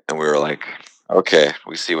 And we were like, okay,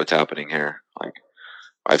 we see what's happening here. Like,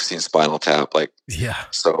 I've seen Spinal Tap. Yeah.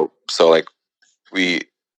 So we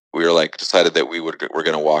were decided that we're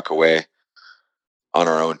going to walk away on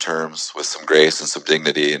our own terms with some grace and some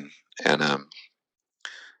dignity and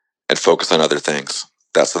focus on other things.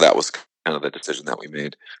 That was kind of the decision that we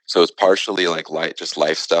made. So it's partially just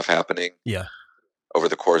life stuff happening. Yeah. Over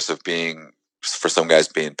the course of being for some guys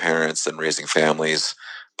being parents and raising families,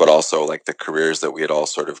 but also like the careers that we had all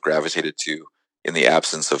sort of gravitated to in the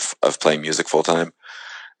absence of playing music full time.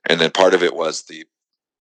 And then part of it was the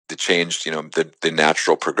change, the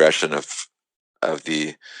natural progression of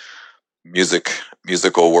the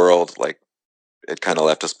musical world. Like it kind of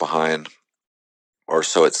left us behind, or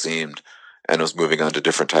so it seemed, and was moving on to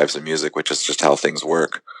different types of music, which is just how things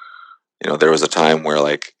work. There was a time where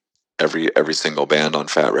like every single band on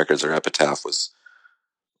Fat Records or Epitaph was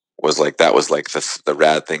like, that was like the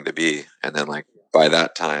rad thing to be. And then like by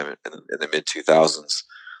that time in the mid 2000s,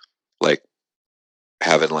 like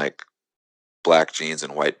having like black jeans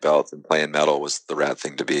and white belts and playing metal was the rad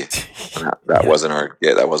thing to be. That wasn't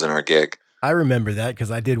our gig. I remember that because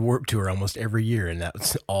I did Warped Tour almost every year, and that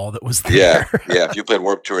was all that was there. Yeah. If you played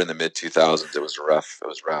Warped Tour in the mid 2000s, it was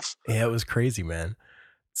rough. Yeah, it was crazy, man.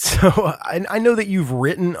 So I know that you've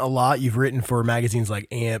written a lot. You've written for magazines like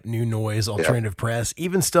AMP, New Noise, Alternative Press,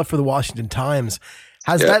 even stuff for the Washington Times.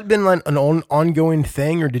 Has that been like an ongoing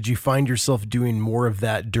thing, or did you find yourself doing more of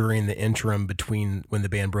that during the interim between when the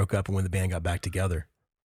band broke up and when the band got back together?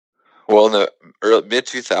 Well, in the early mid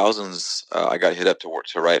 2000s, I got hit up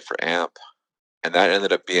to write for AMP, and that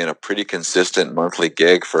ended up being a pretty consistent monthly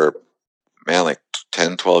gig for, like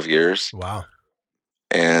 10, 12 years. Wow.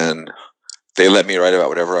 And they let me write about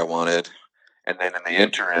whatever I wanted. And then in the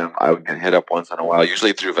interim, I would get hit up once in a while,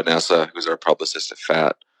 usually through Vanessa, who's our publicist at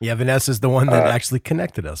Fat. Yeah, Vanessa's the one that actually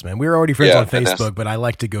connected us, man. We were already friends on Facebook, Vanessa. But I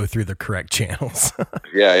like to go through the correct channels.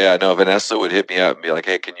 No, Vanessa would hit me up and be like,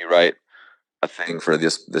 hey, can you write a thing for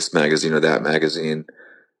this magazine or that magazine?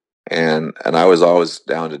 And I was always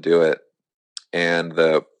down to do it. And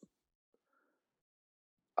the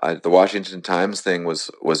Washington Times thing was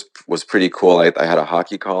pretty cool. I had a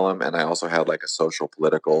hockey column, and I also had like a social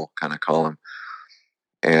political kind of column.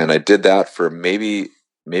 And I did that for maybe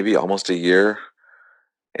almost a year.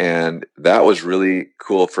 And that was really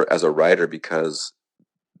cool as a writer, because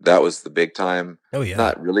that was the big time. Oh yeah.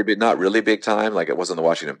 Not really big time. Like it wasn't the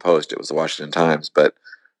Washington Post, it was the Washington Times, but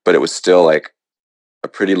it was still like a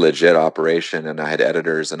pretty legit operation. And I had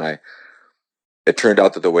editors, and it turned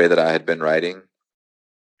out that the way that I had been writing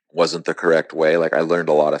wasn't the correct way. Like I learned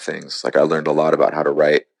a lot of things. Like I learned a lot about how to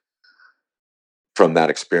write from that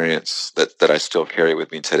experience that I still carry with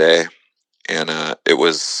me today. And it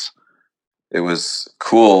was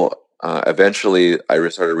cool. Eventually I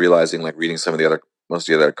started realizing, like reading most of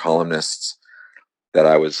the other columnists, that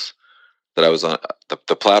I was on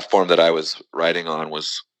the platform that I was writing on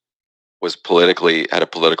was politically, had a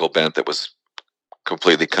political bent that was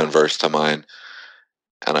completely converse to mine.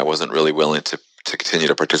 And I wasn't really willing to continue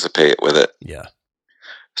to participate with it. Yeah.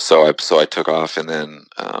 So I took off, and then,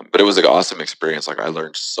 but it was an awesome experience. Like I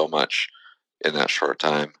learned so much in that short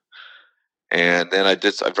time. And then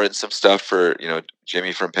I've written some stuff for,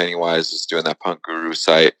 Jimmy from Pennywise is doing that Punk Guru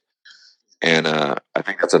site. And I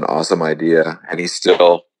think that's an awesome idea. And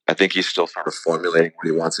I think he's still sort of formulating what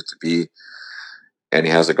he wants it to be. And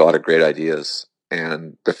he has a lot of great ideas.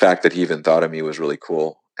 And the fact that he even thought of me was really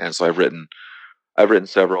cool. And so I've written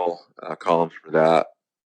several columns for that.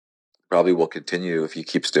 Probably will continue if he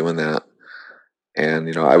keeps doing that.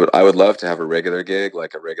 And, I would love to have a regular gig,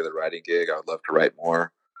 like a regular writing gig. I would love to write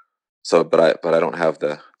more. So, but I don't have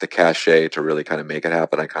the cachet to really kind of make it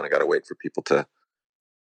happen. I kind of got to wait for people to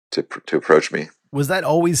approach me. Was that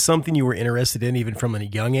always something you were interested in, even from a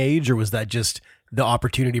young age, or was that just the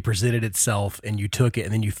opportunity presented itself and you took it,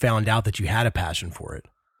 and then you found out that you had a passion for it?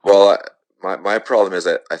 Well, my problem is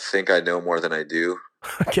that I think I know more than I do.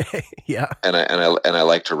 Okay. Yeah. And I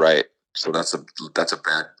like to write. So that's a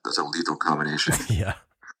lethal combination. Yeah.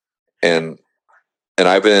 And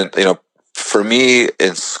I've been, for me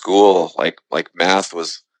in school, like math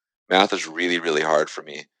is really, really hard for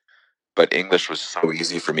me, but English was so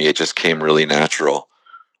easy for me. It just came really natural.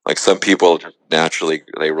 Like some people just naturally,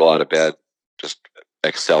 they roll out of bed, just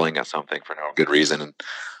excelling at something for no good reason.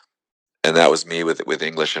 And that was me with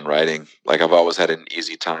English and writing. Like I've always had an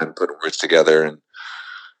easy time putting words together, and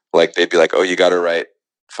like, they'd be like, oh, you got to write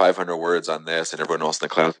 500 words on this. And everyone else in the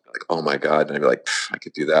class would be like, oh my God. And I'd be like, I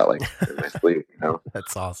could do that. Like in my sleep,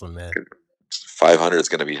 That's awesome, man. 500 is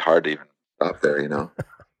going to be hard to even stop there,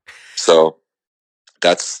 So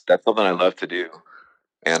that's something I love to do.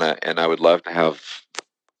 And I would love to have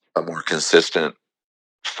a more consistent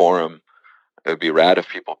forum. It would be rad if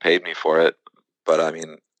people paid me for it. But I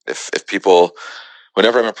mean, if people,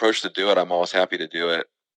 whenever I'm approached to do it, I'm always happy to do it.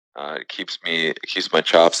 It keeps my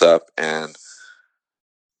chops up, and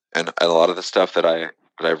a lot of the stuff that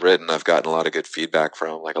I've written, I've gotten a lot of good feedback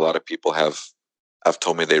from. Like a lot of people have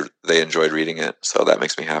told me they enjoyed reading it, so that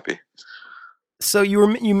makes me happy. So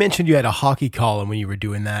you mentioned you had a hockey column when you were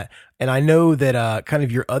doing that, and I know that kind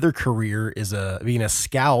of your other career is being a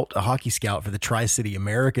scout, a hockey scout for the Tri-City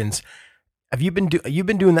Americans. Have you been you've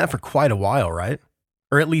been doing that for quite a while, right?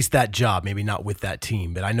 Or at least that job, maybe not with that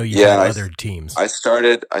team, but I know you've had other teams. I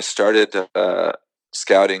started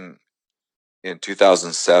scouting in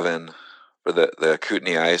 2007 for the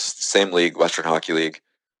Kootenai Ice, same league, Western Hockey League,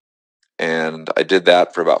 and I did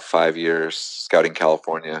that for about 5 years, scouting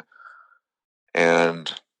California. And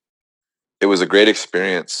it was a great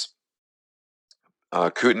experience.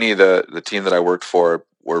 Kootenai, the team that I worked for,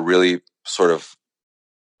 were really sort of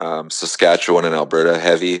Saskatchewan and Alberta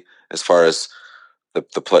heavy as far as the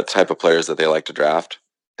type of players that they like to draft.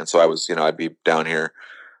 And so I was, I'd be down here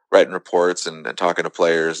writing reports and talking to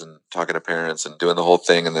players and talking to parents and doing the whole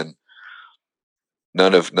thing. And then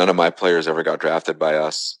none of my players ever got drafted by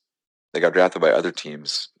us. They got drafted by other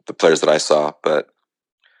teams, the players that I saw. But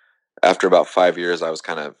after about 5 years, I was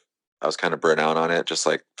kind of burnt out on it. Just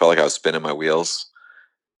like felt like I was spinning my wheels.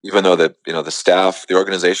 Even though the staff, the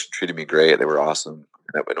organization treated me great, they were awesome,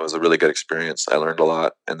 and it was a really good experience. I learned a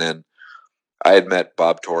lot. And then I had met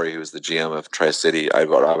Bob Torrey, who was the GM of Tri-City. I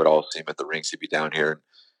would always see him at the rinks. He'd be down here.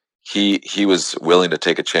 He was willing to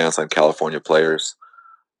take a chance on California players.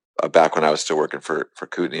 Back when I was still working for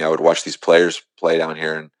Kootenai, I would watch these players play down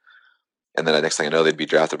here, and then the next thing I know, they'd be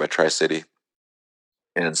drafted by Tri-City.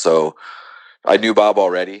 And so I knew Bob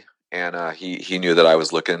already, and he knew that I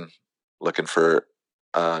was looking for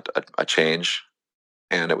a change,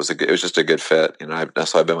 and it was just a good fit.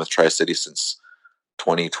 So I've been with Tri-City since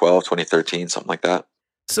 2012, 2013, something like that.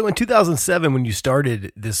 So in 2007, when you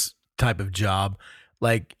started this type of job,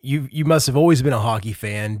 like you must have always been a hockey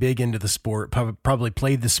fan, big into the sport, probably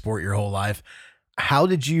played the sport your whole life. How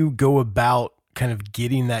did you go about kind of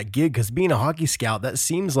getting that gig? Because being a hockey scout, that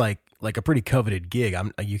seems like a pretty coveted gig.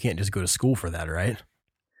 You can't just go to school for that, right?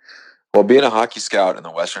 Well, being a hockey scout in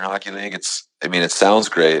the Western Hockey League, it sounds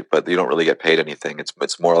great, but you don't really get paid anything.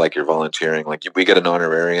 It's more like you're volunteering. Like we get an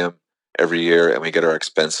honorarium every year, and we get our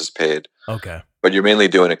expenses paid. Okay. But you're mainly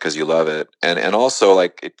doing it because you love it, and also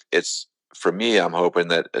it's for me. I'm hoping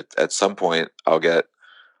that at some point I'll be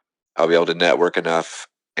able to network enough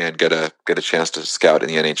and get a chance to scout in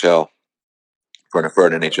the NHL for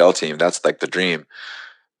an NHL team. That's like the dream.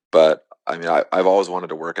 But I've always wanted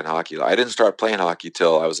to work in hockey. I didn't start playing hockey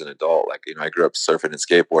till I was an adult. I grew up surfing and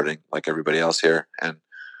skateboarding like everybody else here,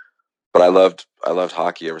 but I loved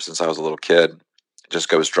hockey ever since I was a little kid.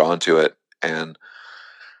 I was drawn to it, and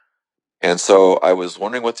so I was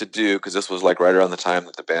wondering what to do, because this was like right around the time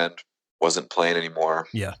that the band wasn't playing anymore.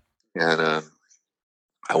 Yeah, and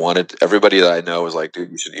I wanted everybody that I know was like,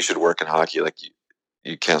 dude, you should work in hockey. Like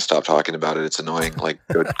you can't stop talking about it. It's annoying. Like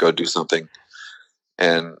go do something.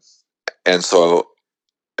 And so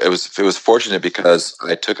it was fortunate because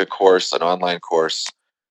I took an online course,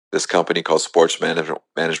 this company called Sports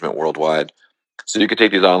Management Worldwide. So you could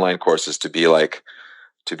take these online courses to be like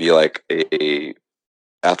a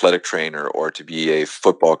athletic trainer, or to be a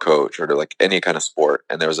football coach, or to like any kind of sport.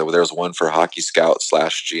 And there was one for hockey scout /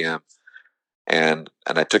 GM. And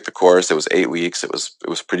I took the course. It was 8 weeks. It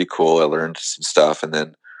was pretty cool. I learned some stuff. And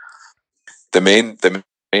then the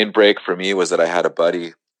main break for me was that I had a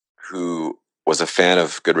buddy who was a fan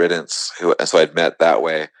of Good Riddance, so I'd met that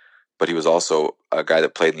way, but he was also a guy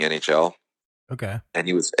that played in the NHL. Okay. And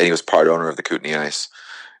he was part owner of the Kootenai Ice.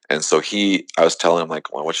 And so I was telling him,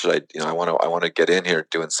 like, well, what should I, I want to get in here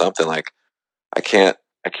doing something. Like, I can't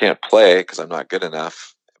play because I'm not good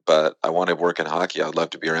enough, but I want to work in hockey. I'd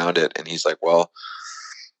love to be around it. And he's like, well,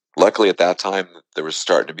 luckily at that time there was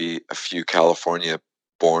starting to be a few California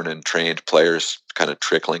born and trained players kind of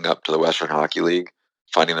trickling up to the Western Hockey League,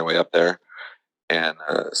 finding their way up there. And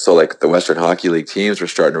so like the Western Hockey League teams were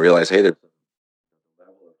starting to realize, hey, the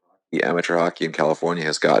amateur hockey in California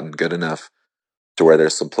has gotten good enough to where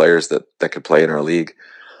there's some players that could play in our league.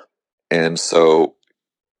 And so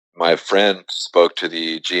my friend spoke to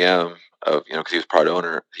the GM of, because he was part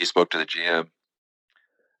owner, he spoke to the GM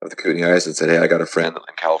of the Kootenai Ice and said, hey, I got a friend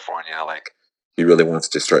in California. Like, he really wants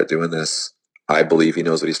to start doing this. I believe he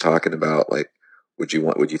knows what he's talking about. Like, would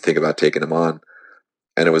you think about taking him on?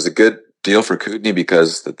 And it was a good deal for Kootenai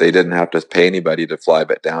because they didn't have to pay anybody to fly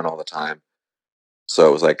back down all the time. So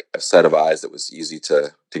it was like a set of eyes that was easy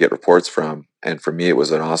to get reports from. And for me, it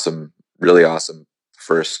was an awesome, really awesome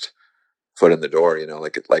first foot in the door.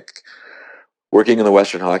 Like working in the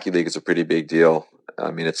Western Hockey League is a pretty big deal.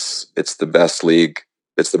 It's the best league.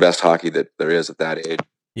 It's the best hockey that there is at that age.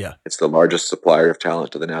 Yeah. It's the largest supplier of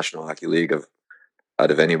talent to the National Hockey League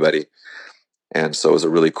out of anybody. And so it was a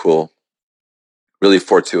really cool, really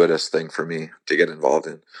fortuitous thing for me to get involved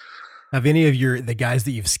in. Have any of the guys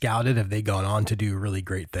that you've scouted, have they gone on to do really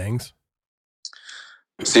great things?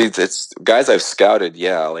 See, it's guys I've scouted,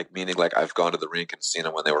 yeah, like meaning like I've gone to the rink and seen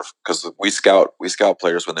them when they were, because we scout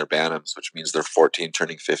players when they're bantams, which means they're 14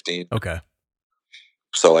 turning 15. Okay.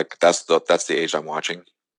 So like that's the age I'm watching.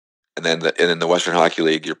 And then in the Western Hockey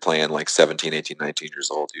League, you're playing like 17, 18, 19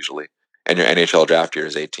 years old usually. And your NHL draft year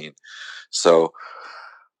is 18. So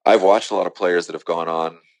I've watched a lot of players that have gone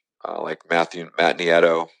on, like Matt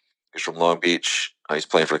Nieto, who's from Long Beach. He's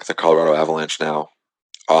playing for the Colorado Avalanche now.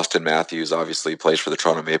 Austin Matthews obviously plays for the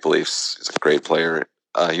Toronto Maple Leafs. He's a great player.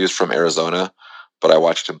 He was from Arizona, but I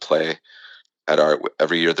watched him play at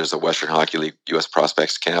every year there's a Western Hockey League U.S.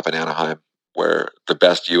 Prospects Camp in Anaheim, where the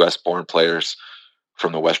best U.S.-born players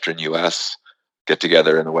from the Western U.S. get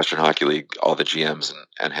together in the Western Hockey League. All the GMs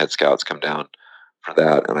and head scouts come down for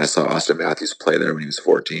that. And I saw Austin Matthews play there when he was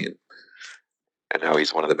 14. And now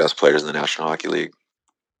he's one of the best players in the National Hockey League.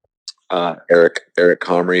 Eric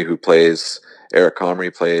Comrie, Eric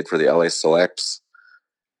Comrie played for the LA Selects.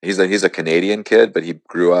 He's a Canadian kid, but he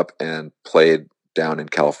grew up and played down in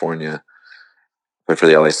California. Played for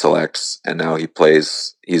the LA Selects, and now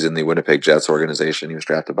he's in the Winnipeg Jets organization. He was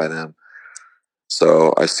drafted by them.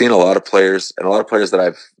 So I've seen a lot of players, and a lot of players that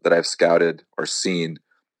I've scouted or seen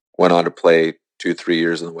went on to play 2-3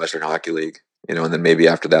 years in the Western Hockey League, and then maybe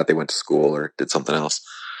after that they went to school or did something else.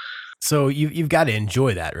 So you've got to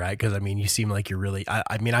enjoy that, right? Because I mean, you seem like you're really.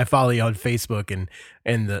 I follow you on Facebook,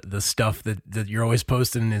 and the stuff that you're always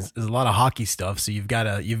posting is a lot of hockey stuff. So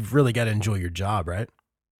you've really got to enjoy your job, right?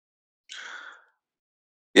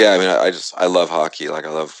 Yeah, I mean, I love hockey. Like I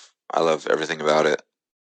love everything about it.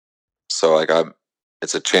 So like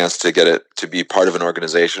it's a chance to get it to be part of an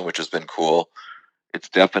organization, which has been cool. It's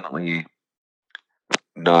definitely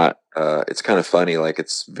not. It's kind of funny. Like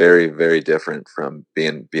it's very, very different from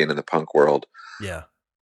being in the punk world. Yeah.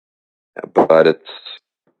 But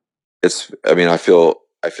it's. I mean, I feel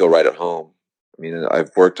right at home. I mean,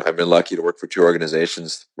 I've been lucky to work for 2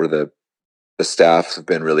 organizations where the staff have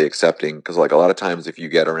been really accepting, because like a lot of times if you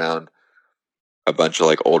get around a bunch of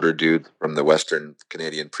like older dudes from the Western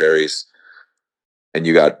Canadian prairies and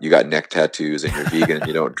you got neck tattoos and you're vegan and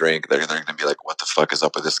you don't drink, they're gonna be like, what the fuck is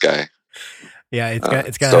up with this guy? Yeah,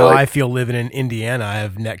 it's got how I feel living in Indiana. I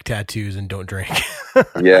have neck tattoos and don't drink.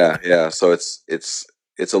 yeah. So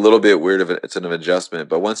it's a little bit weird it's an adjustment,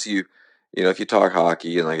 but once if you talk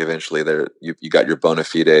hockey and like eventually you got your bona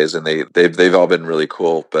fides, and they've all been really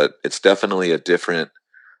cool, but it's definitely a different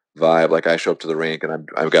vibe. Like I show up to the rink and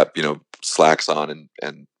I've got slacks on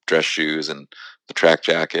and dress shoes and the track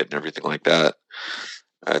jacket and everything like that.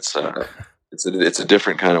 It's a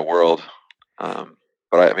different kind of world.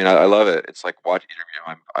 But I mean, I love it. It's like watching.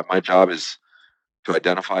 My job is to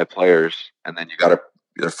identify players, and then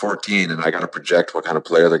they're 14, and I got to project what kind of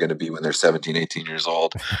player they're going to be when they're 17, 18 years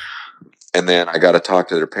old. And then I got to talk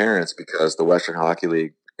to their parents, because the Western Hockey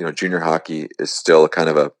League, junior hockey is still kind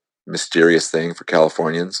of a mysterious thing for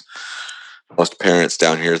Californians. Most parents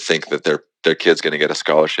down here think that their kid's going to get a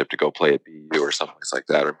scholarship to go play at BU or someplace like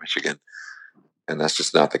that, or Michigan. And that's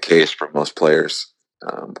just not the case for most players.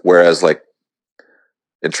 Whereas like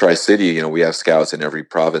in Tri-City, we have scouts in every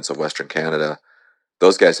province of Western Canada.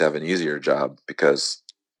 Those guys have an easier job, because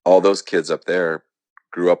all those kids up there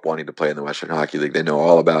grew up wanting to play in the Western Hockey League. They know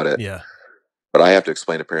all about it. Yeah. But I have to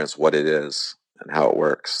explain to parents what it is and how it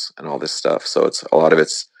works and all this stuff. So it's a lot of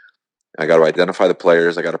I got to identify the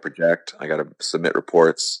players, I got to project, I got to submit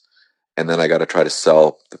reports, and then I got to try to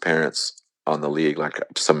sell the parents on the league, like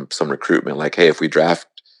some recruitment, like, hey, if we draft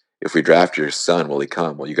your son, will he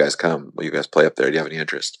come? Will you guys come? Will you guys play up there? Do you have any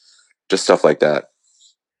interest? Just stuff like that.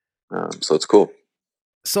 So it's cool.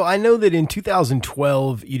 So I know that in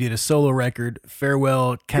 2012 you did a solo record,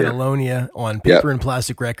 Farewell Catalonia, on Paper and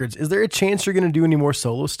Plastic Records. Is there a chance you're going to do any more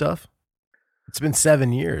solo stuff? It's been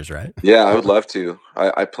 7 years, right? Yeah, I would love to.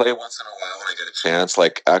 I play once in a while when I get a chance.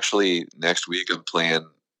 Like actually next week I'm playing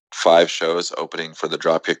 5 shows opening for the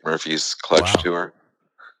Dropkick Murphys Clutch tour.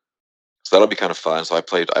 So that'll be kind of fun. So I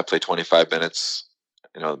played 25 minutes,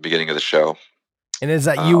 at the beginning of the show. And is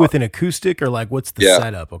that you with an acoustic, or like what's the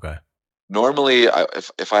setup? Okay. Normally,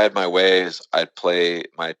 if I had my ways, I'd play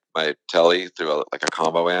my telly through a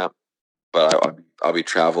combo amp, but I'll be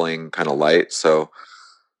traveling kind of light, so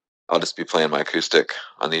I'll just be playing my acoustic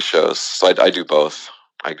on these shows. So I do both.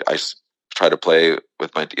 I try to play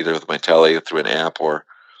either with my telly through an amp, or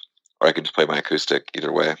I can just play my acoustic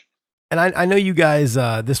either way. And I know you guys,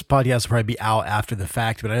 this podcast will probably be out after the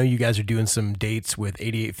fact, but I know you guys are doing some dates with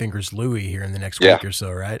 88 Fingers Louie here in the next week or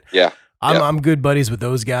so, right? Yeah. I'm good buddies with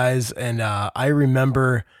those guys. And I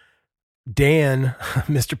remember Dan,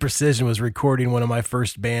 Mr. Precision, was recording one of my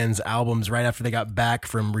first band's albums right after they got back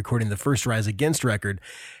from recording the first Rise Against record.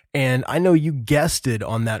 And I know you guested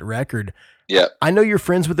on that record. Yeah. I know you're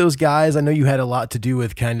friends with those guys. I know you had a lot to do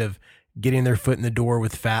with kind of getting their foot in the door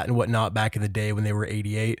with Fat and whatnot back in the day when they were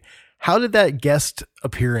 88. How did that guest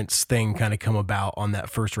appearance thing kind of come about on that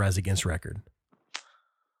first Rise Against record?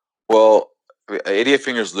 Well, 88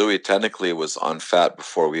 Fingers Louie technically was on Fat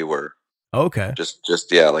before we were. Okay. Just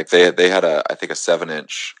yeah, like they had I think a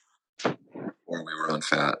 7-inch when we were on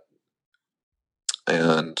Fat.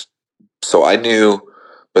 And so I knew,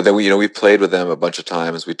 but then we played with them a bunch of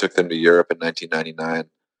times. We took them to Europe in 1999.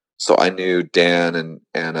 So I knew Dan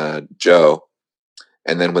and Joe.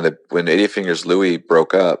 And then when 88 Fingers Louie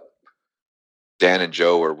broke up, Dan and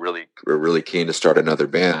Joe were really keen to start another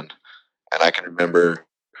band. And I can remember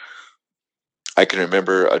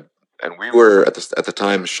and we were at the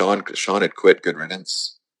time, Sean had quit Good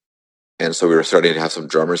Riddance, and so we were starting to have some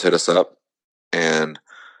drummers hit us up,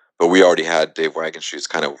 but we already had Dave Wagon Shoes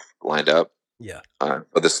kind of lined up. Yeah.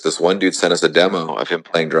 But this one dude sent us a demo of him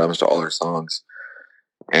playing drums to all our songs,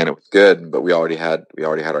 and it was good. But we already had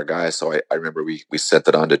our guys, so I remember we sent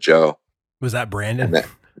it on to Joe. Was that Brandon?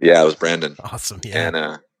 Yeah, it was Brandon. Awesome.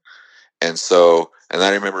 Yeah. And I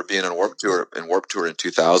remember being on Warped Tour in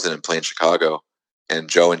 2000 and playing Chicago. And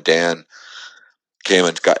Joe and Dan came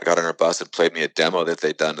and got on our bus and played me a demo that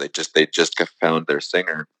they'd done. They just found their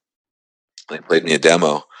singer. They played me a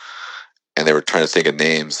demo, and they were trying to think of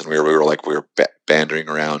names, and we were bandering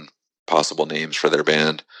around possible names for their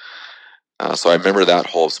band. So I remember that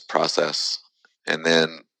whole process. And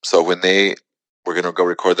then so when they were going to go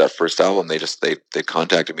record that first album, they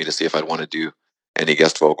contacted me to see if I'd want to do any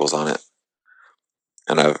guest vocals on it,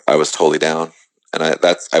 and I was totally down. And it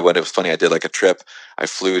was funny. I did like a trip. I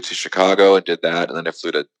flew to Chicago and did that, and then I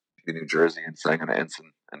flew to New Jersey and sang on an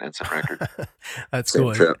Ensign record. That's Same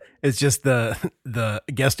cool. trip. It's just the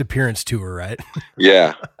guest appearance tour, right?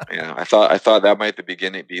 Yeah. I thought that might be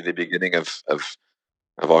the beginning of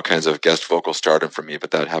all kinds of guest vocal stardom for me,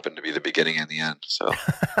 but that happened to be the beginning and the end. So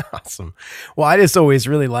awesome. Well, I just always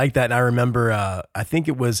really liked that, and I remember I think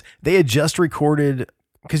they had just recorded.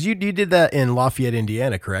 Because you did that in Lafayette,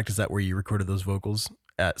 Indiana, correct? Is that where you recorded those vocals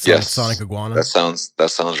at Sonic Iguana? That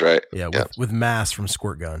sounds right. Yeah, with Mass from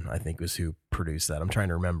Squirt Gun, I think was who produced that. I'm trying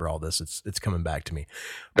to remember all this. It's coming back to me.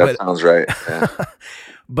 That sounds right. Yeah.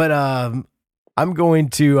 But I'm going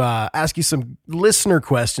to ask you some listener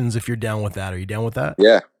questions if you're down with that. Are you down with that?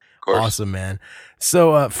 Yeah, of course. Awesome, man.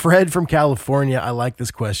 So Fred from California, I like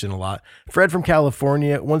this question a lot. Fred from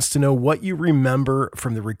California wants to know what you remember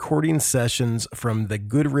from the recording sessions from the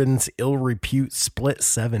Good Riddance Ill Repute split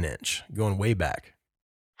 7-inch, going way back.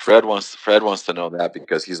 Fred wants to know that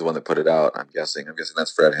because he's the one that put it out. I'm guessing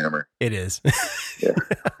that's Fred Hammer. It is. Yeah.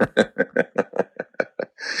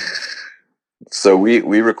 So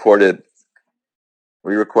we recorded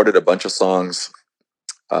a bunch of songs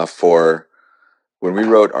for when we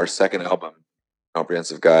wrote our second album,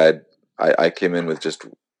 Comprehensive Guide. I came in with just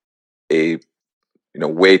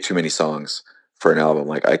way too many songs for an album.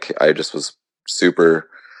 Like I just was super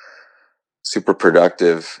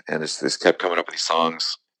productive, and just kept coming up with these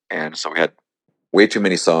songs. And so we had way too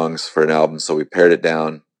many songs for an album. So we pared it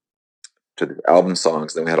down to the album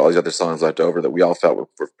songs. Then we had all these other songs left over that we all felt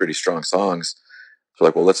were pretty strong songs. So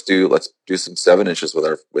like, well, let's do some 7-inches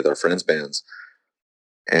with our friends' bands.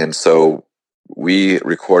 And so we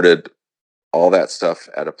recorded all that stuff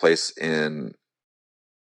at a place in,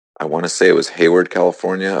 I want to say it was Hayward,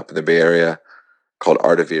 California, up in the Bay Area, called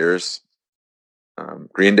Art of Ears.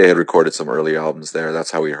 Green Day had recorded some early albums there.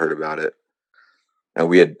 That's how we heard about it. And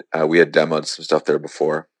we had demoed some stuff there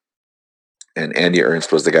before. And Andy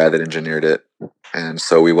Ernst was the guy that engineered it. And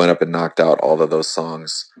so we went up and knocked out all of those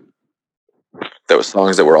songs. There were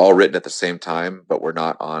songs that were all written at the same time, but were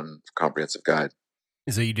not on Comprehensive Guide.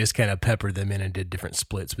 So you just kind of peppered them in and did different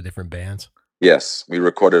splits with different bands? Yes. We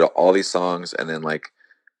recorded all these songs, and then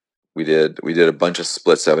we did a bunch of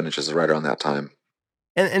split 7-inches right around that time.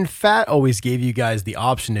 And Fat always gave you guys the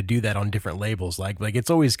option to do that on different labels. Like it's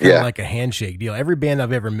always kind of like a handshake deal. Every band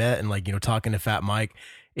I've ever met and talking to Fat Mike,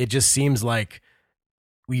 it just seems like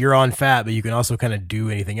you're on Fat, but you can also kind of do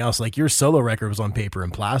anything else. Like your solo record was on Paper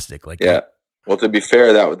and Plastic. Well, to be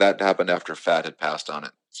fair, that happened after Fat had passed on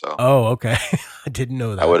it. So. Oh, okay. I didn't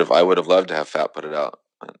know that. I would have loved to have Fat put it out.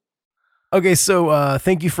 Okay, so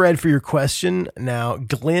thank you, Fred, for your question. Now,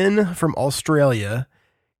 Glenn from Australia,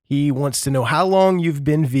 he wants to know how long you've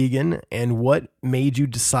been vegan and what made you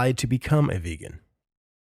decide to become a vegan.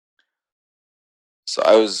 So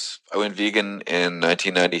I went vegan in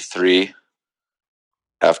 1993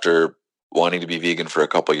 after wanting to be vegan for a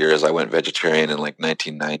couple years. I went vegetarian in like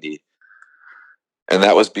 1990. And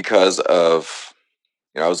that was because of,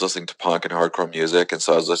 I was listening to punk and hardcore music. And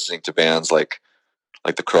so I was listening to bands like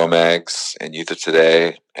the Cro-Mags and Youth of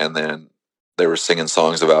Today. And then they were singing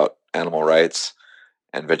songs about animal rights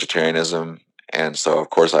and vegetarianism. And so, of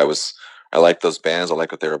course, I liked those bands. I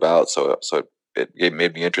liked what they were about. So it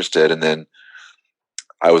made me interested. And then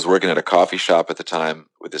I was working at a coffee shop at the time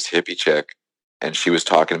with this hippie chick, and she was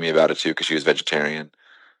talking to me about it too, because she was vegetarian.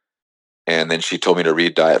 And then she told me to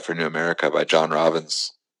read Diet for New America by John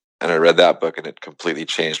Robbins. And I read that book, and it completely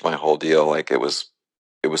changed my whole deal. Like, it was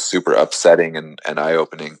super upsetting and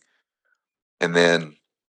eye-opening. And then,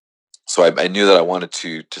 so I knew that I wanted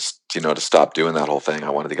to stop doing that whole thing.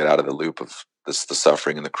 I wanted to get out of the loop of the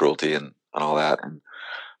suffering and the cruelty and all that.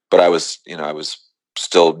 But I was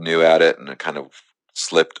still new at it, and it kind of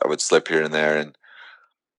I would slip here and there. And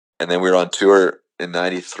then we were on tour in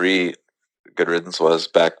 93. Good Riddance was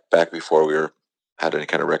back before we had any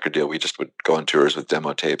kind of record deal. We just would go on tours with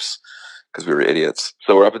demo tapes because we were idiots.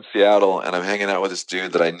 So we're up in Seattle, and I'm hanging out with this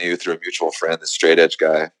dude that I knew through a mutual friend, this straight edge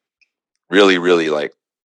guy, really, really like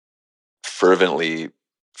fervently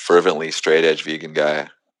straight edge vegan guy.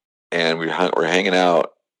 And we're hanging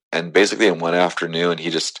out, and basically in one afternoon,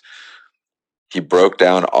 he broke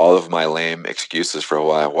down all of my lame excuses for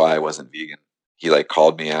why I wasn't vegan. He like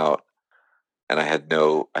called me out, and I had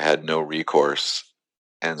no recourse.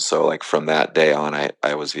 And so like from that day on,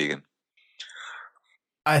 I was vegan.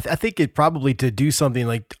 I think it probably, to do something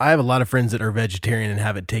like, I have a lot of friends that are vegetarian and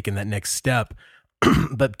haven't taken that next step,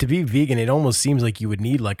 but to be vegan, it almost seems like you would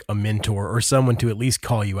need like a mentor or someone to at least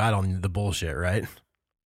call you out on the bullshit, right?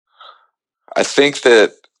 I think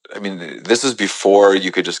that, this is before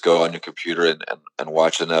you could just go on your computer and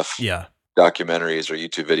watch enough documentaries or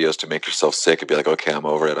YouTube videos to make yourself sick and be like, okay, I'm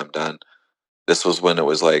over it, I'm done. This was when it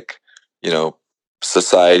was like,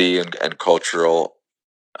 society and cultural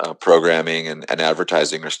programming and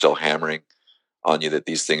advertising are still hammering on you that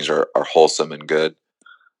these things are wholesome and good.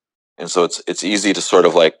 And so it's easy to sort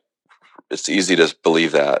of like, it's easy to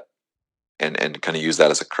believe that and kind of use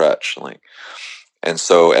that as a crutch. And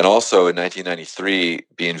also in 1993,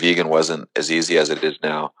 being vegan wasn't as easy as it is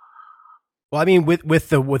now. Well, with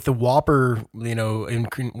the Whopper,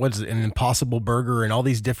 what's it, an Impossible Burger and all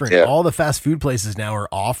these different, all the fast food places now are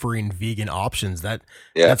offering vegan options.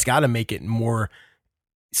 That's got to make it more,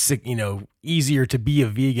 easier to be a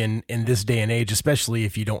vegan in this day and age, especially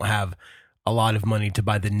if you don't have a lot of money to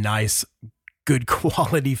buy the nice, good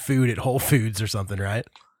quality food at Whole Foods or something, right?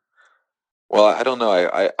 Well, I don't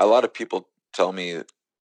know. A lot of people tell me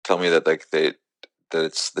that like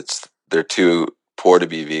they're too poor to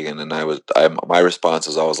be vegan, and my response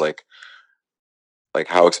is always like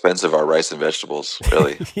how expensive are rice and vegetables,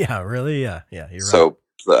 really? Yeah, really, yeah, you're right. So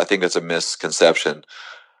I think that's a misconception.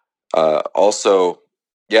 Also,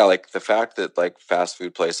 like the fact that like fast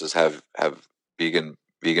food places have vegan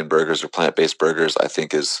burgers or plant-based burgers, I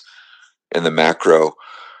think is, in the macro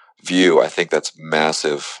view, I think that's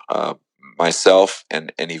massive. Myself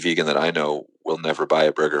and any vegan that I know will never buy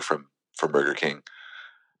a burger from Burger King.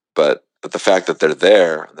 But the fact that they're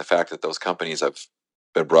there, and the fact that those companies have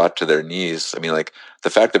been brought to their knees, like the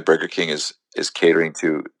fact that Burger King is catering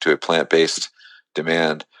to a plant-based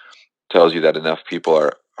demand tells you that enough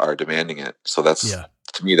people are demanding it. So that's,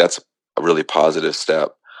 to me, that's a really positive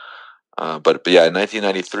step. But yeah, in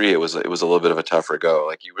 1993, it was a little bit of a tougher go.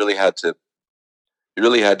 Like you really had to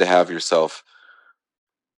have yourself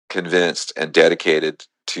convinced and dedicated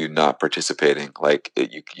to not participating. Like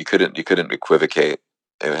you couldn't equivocate.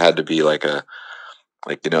 It had to be like I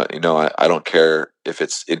don't care if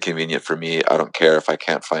it's inconvenient for me. I don't care if I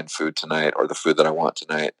can't find food tonight or the food that I want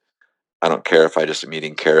tonight. I don't care if I just am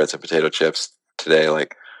eating carrots and potato chips today.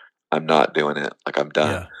 Like I'm not doing it. Like I'm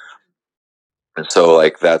done. Yeah. And so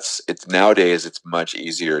like nowadays it's much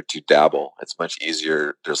easier to dabble. It's much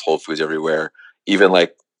easier. There's Whole Foods everywhere. Even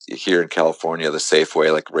like here in California, the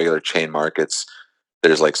Safeway, like regular chain markets,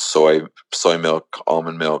 there's like soy milk,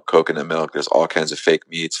 almond milk, coconut milk. There's all kinds of fake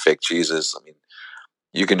meats, fake cheeses.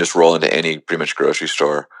 You can just roll into any pretty much grocery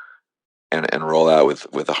store and roll out with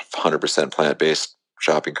 100% plant-based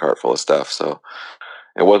shopping cart full of stuff. So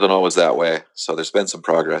it wasn't always that way. So there's been some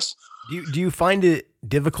progress. Do you find it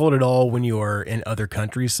difficult at all when you are in other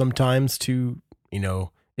countries sometimes to,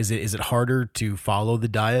 is it harder to follow the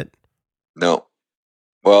diet? No.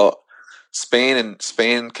 Well, Spain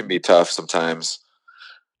can be tough sometimes.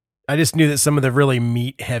 I just knew that some of the really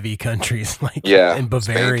meat heavy countries like in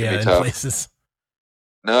Bavaria and places.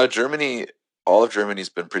 No, Germany, all of Germany's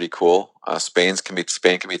been pretty cool. Spain can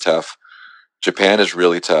be tough. Japan is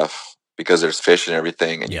really tough because there's fish and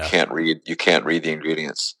everything, and Yeah. you can't read the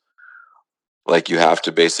ingredients. Like, you have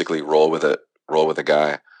to basically roll with a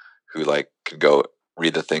guy who like can go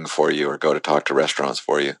read the thing for you or go to talk to restaurants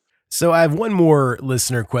for you. So I have one more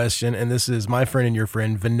listener question, and this is my friend and your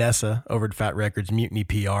friend, Vanessa, over at Fat Records Mutiny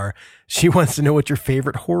PR. She wants to know what your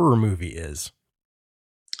favorite horror movie is.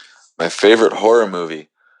 My favorite horror movie.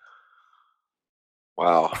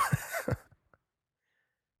 Wow. It's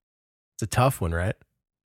a tough one, right?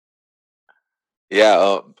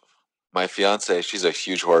 Yeah. My fiance, she's a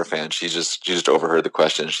huge horror fan. She just overheard the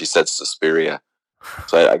question. She said Suspiria.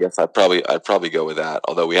 So I guess I'd probably go with that.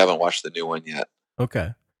 Although we haven't watched the new one yet.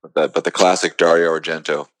 Okay. But the classic Dario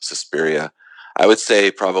Argento, Suspiria. I would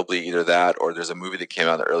say probably either that or there's a movie that came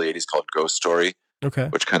out in the early 80s called Ghost Story, Okay.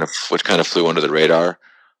 which kind of flew under the radar,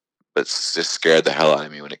 but just scared the hell out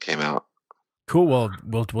of me when it came out. Cool.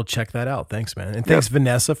 Well, we'll check that out. Thanks, man. And thanks,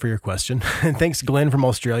 Vanessa, for your question. And thanks, Glenn from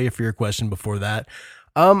Australia, for your question before that.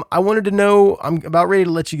 I wanted to know, I'm about ready to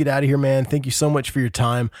let you get out of here, man. Thank you so much for your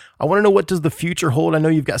time. I want to know, what does the future hold? I know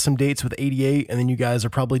you've got some dates with 88, and then you guys are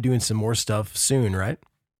probably doing some more stuff soon, right?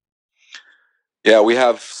 Yeah, we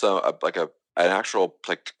have some an actual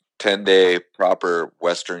like 10-day proper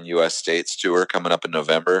Western U.S. states tour coming up in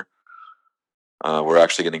November. We're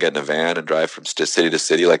actually going to get in a van and drive from city to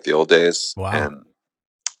city like the old days. Wow.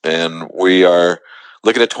 And we are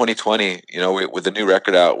looking at 2020. You know, with the new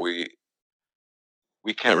record out, we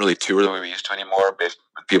can't really tour the way we used to anymore, based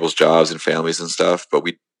on people's jobs and families and stuff. But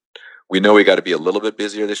we know we got to be a little bit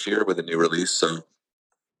busier this year with a new release. So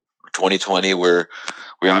 2020, we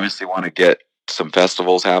obviously want to get some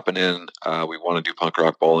festivals happening. We want to do Punk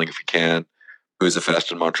Rock Bowling if we can. Who's a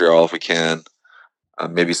Fest in Montreal if we can.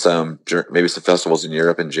 Maybe some festivals in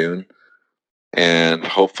Europe in June, and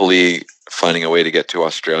hopefully finding a way to get to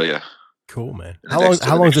Australia. Cool, man. The How next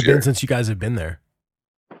long has it year. been since you guys have been there?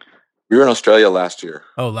 We were in Australia last year.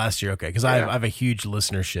 Oh, last year. Okay. Because I Yeah. have a huge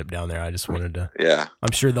listenership down there. I just wanted to, Yeah.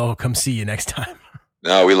 I'm sure they'll come see you next time.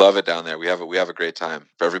 No, we love it down there. We have a great time.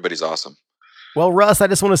 Everybody's awesome. Well, Russ, I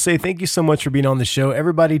just want to say thank you so much for being on the show.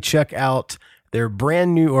 Everybody check out their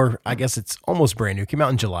brand new, or I guess it's almost brand new, came out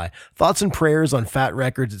in July, Thoughts and Prayers on Fat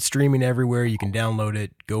Records. It's streaming everywhere. You can download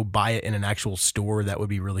it, go buy it in an actual store. That would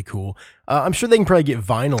be really cool. I'm sure they can probably get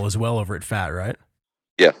vinyl as well over at Fat, right?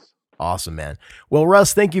 Yeah. Awesome, man. Well,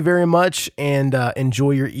 Russ, thank you very much, and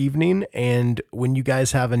enjoy your evening. And when you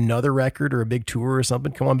guys have another record or a big tour or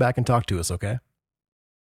something, come on back and talk to us, okay?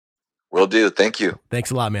 Will do. Thank you.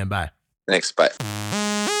 Thanks a lot, man. Bye. Thanks. Bye.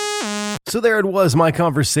 So there it was, my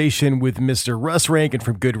conversation with Mr. Russ Rankin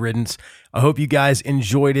from Good Riddance. I hope you guys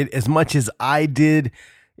enjoyed it as much as I did.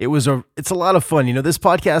 It's a lot of fun. You know, this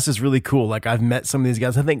podcast is really cool. Like, I've met some of these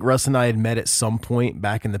guys. I think Russ and I had met at some point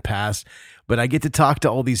back in the past, but I get to talk to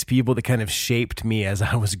all these people that kind of shaped me as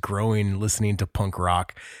I was growing, listening to punk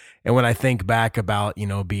rock. And when I think back about, you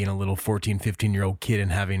know, being a little 14, 15-year-old kid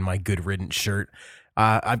and having my Good Riddance shirt,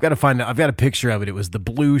 I've got a picture of it. It was the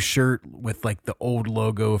blue shirt with like the old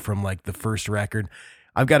logo from like the first record.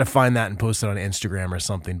 I've got to find that and post it on Instagram or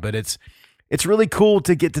something. But it's really cool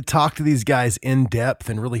to get to talk to these guys in depth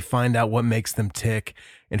and really find out what makes them tick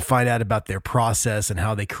and find out about their process and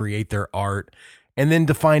how they create their art. And then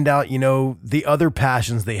to find out, you know, the other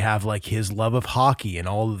passions they have, like his love of hockey and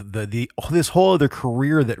all this whole other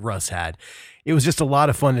career that Russ had. It was just a lot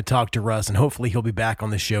of fun to talk to Russ, and hopefully he'll be back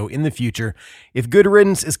on the show in the future. If Good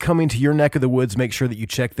Riddance is coming to your neck of the woods, make sure that you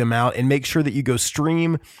check them out, and make sure that you go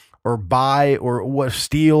stream or buy or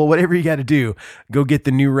steal, whatever you got to do. Go get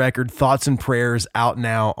the new record, Thoughts and Prayers, out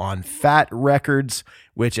now on Fat Records,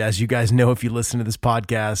 which, as you guys know, if you listen to this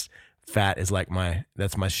podcast, Fat is like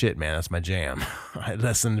that's my shit, man. That's my jam. I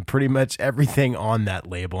listen to pretty much everything on that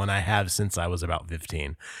label, and I have since I was about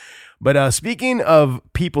 15. But speaking of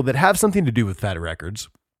people that have something to do with Fat Records,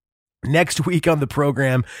 next week on the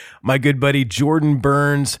program, my good buddy Jordan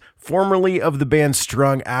Burns, formerly of the band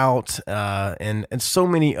Strung Out, and so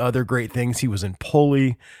many other great things. He was in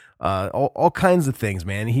Pulley, all kinds of things,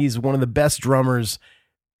 man. He's one of the best drummers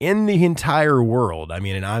in the entire world. I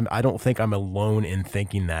mean, and I don't think I'm alone in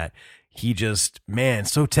thinking that. He just, man,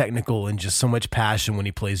 so technical and just so much passion when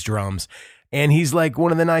he plays drums. And he's like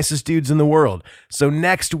one of the nicest dudes in the world. So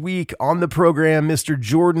next week on the program, Mr.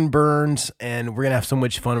 Jordan Burns, and we're going to have so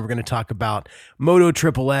much fun. We're going to talk about Moto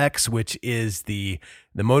XXX, which is the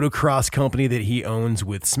motocross company that he owns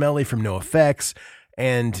with Smelly from NoFX,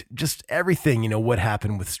 and just everything, you know, what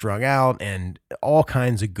happened with Strung Out and all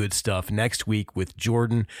kinds of good stuff next week with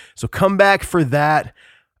Jordan. So come back for that.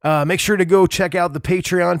 Make sure to go check out the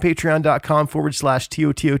Patreon,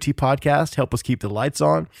 patreon.com/TOTOT podcast. Help us keep the lights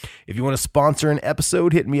on. If you want to sponsor an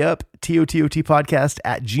episode, hit me up,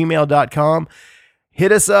 tototpodcast@gmail.com.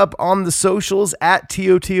 Hit us up on the socials at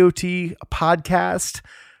TOTOT Podcast.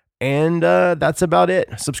 And that's about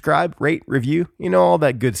it. Subscribe, rate, review, all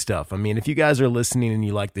that good stuff. I mean, if you guys are listening and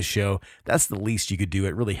you like the show, that's the least you could do.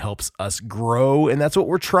 It really helps us grow. And that's what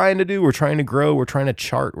we're trying to do. We're trying to grow. We're trying to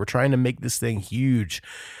chart. We're trying to make this thing huge.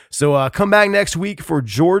 So come back next week for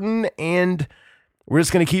Jordan, and we're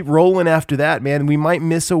just going to keep rolling after that, man. We might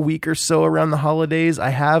miss a week or so around the holidays.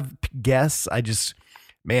 I have guests.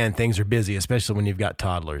 Man, things are busy, especially when you've got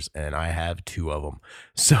toddlers, and I have 2 of them.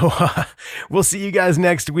 So we'll see you guys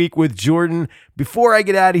next week with Jordan. Before I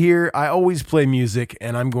get out of here, I always play music,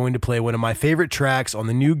 and I'm going to play one of my favorite tracks on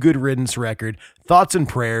the new Good Riddance record, Thoughts and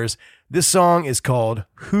Prayers. This song is called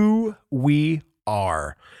Who We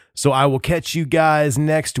Are. So I will catch you guys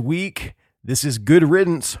next week. This is Good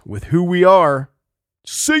Riddance with Who We Are.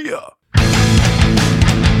 See ya.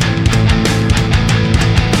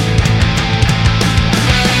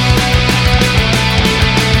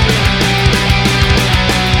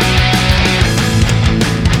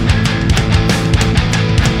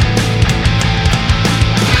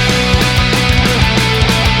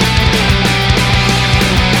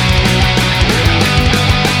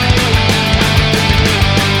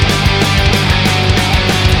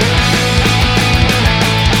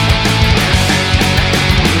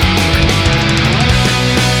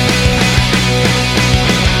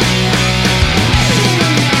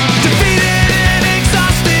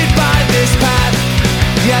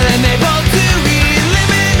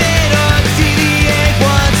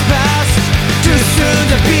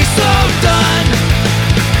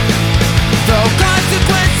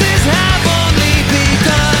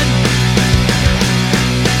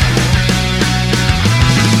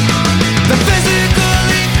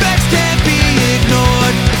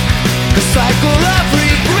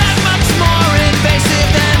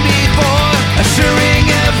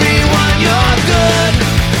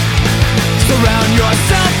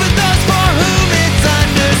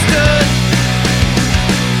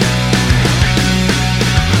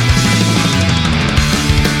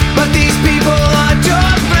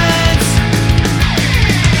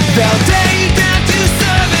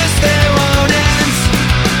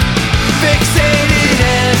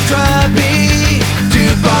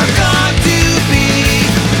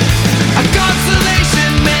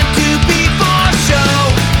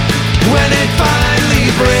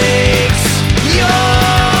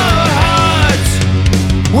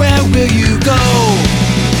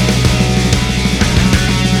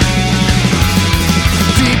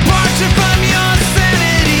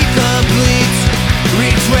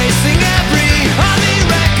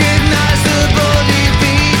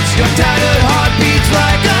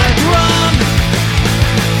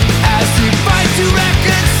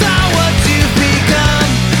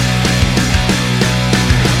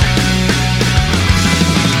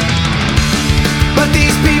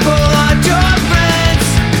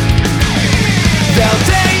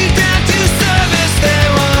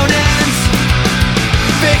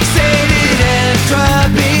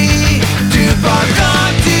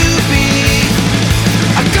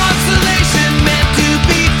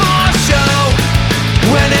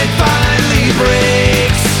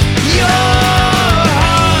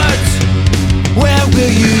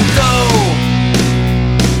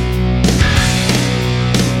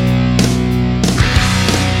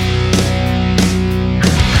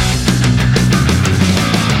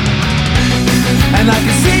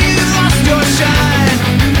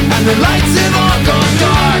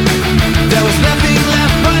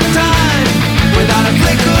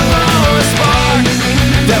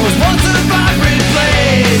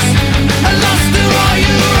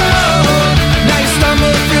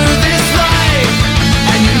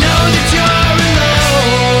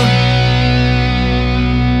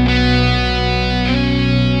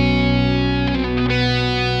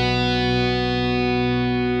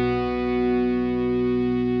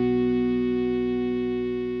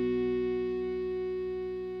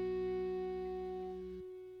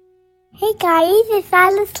 Hey guys, it's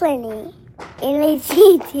Alice Lenny. And I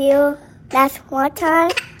see you. That's one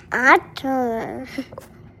time I turn.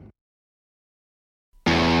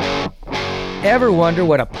 Ever wonder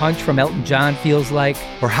what a punch from Elton John feels like?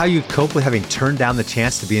 Or how you'd cope with having turned down the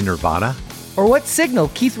chance to be in Nirvana? Or what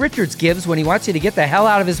signal Keith Richards gives when he wants you to get the hell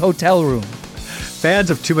out of his hotel room?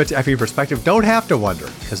 Fans of Too Much Effing Perspective don't have to wonder,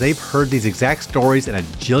 because they've heard these exact stories and a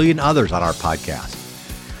jillion others on our podcast.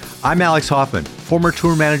 I'm Alex Hoffman, former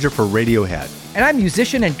tour manager for Radiohead. And I'm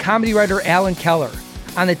musician and comedy writer Alan Keller.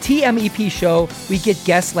 On the TMEP show, we get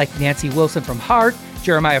guests like Nancy Wilson from Heart,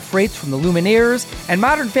 Jeremiah Freites from the Lumineers, and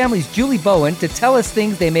Modern Family's Julie Bowen to tell us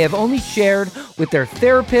things they may have only shared with their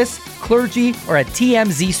therapist, clergy, or a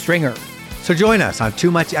TMZ stringer. So join us on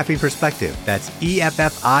Too Much Effing Perspective. That's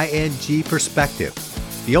EFFING Perspective.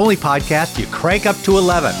 The only podcast you crank up to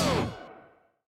 11.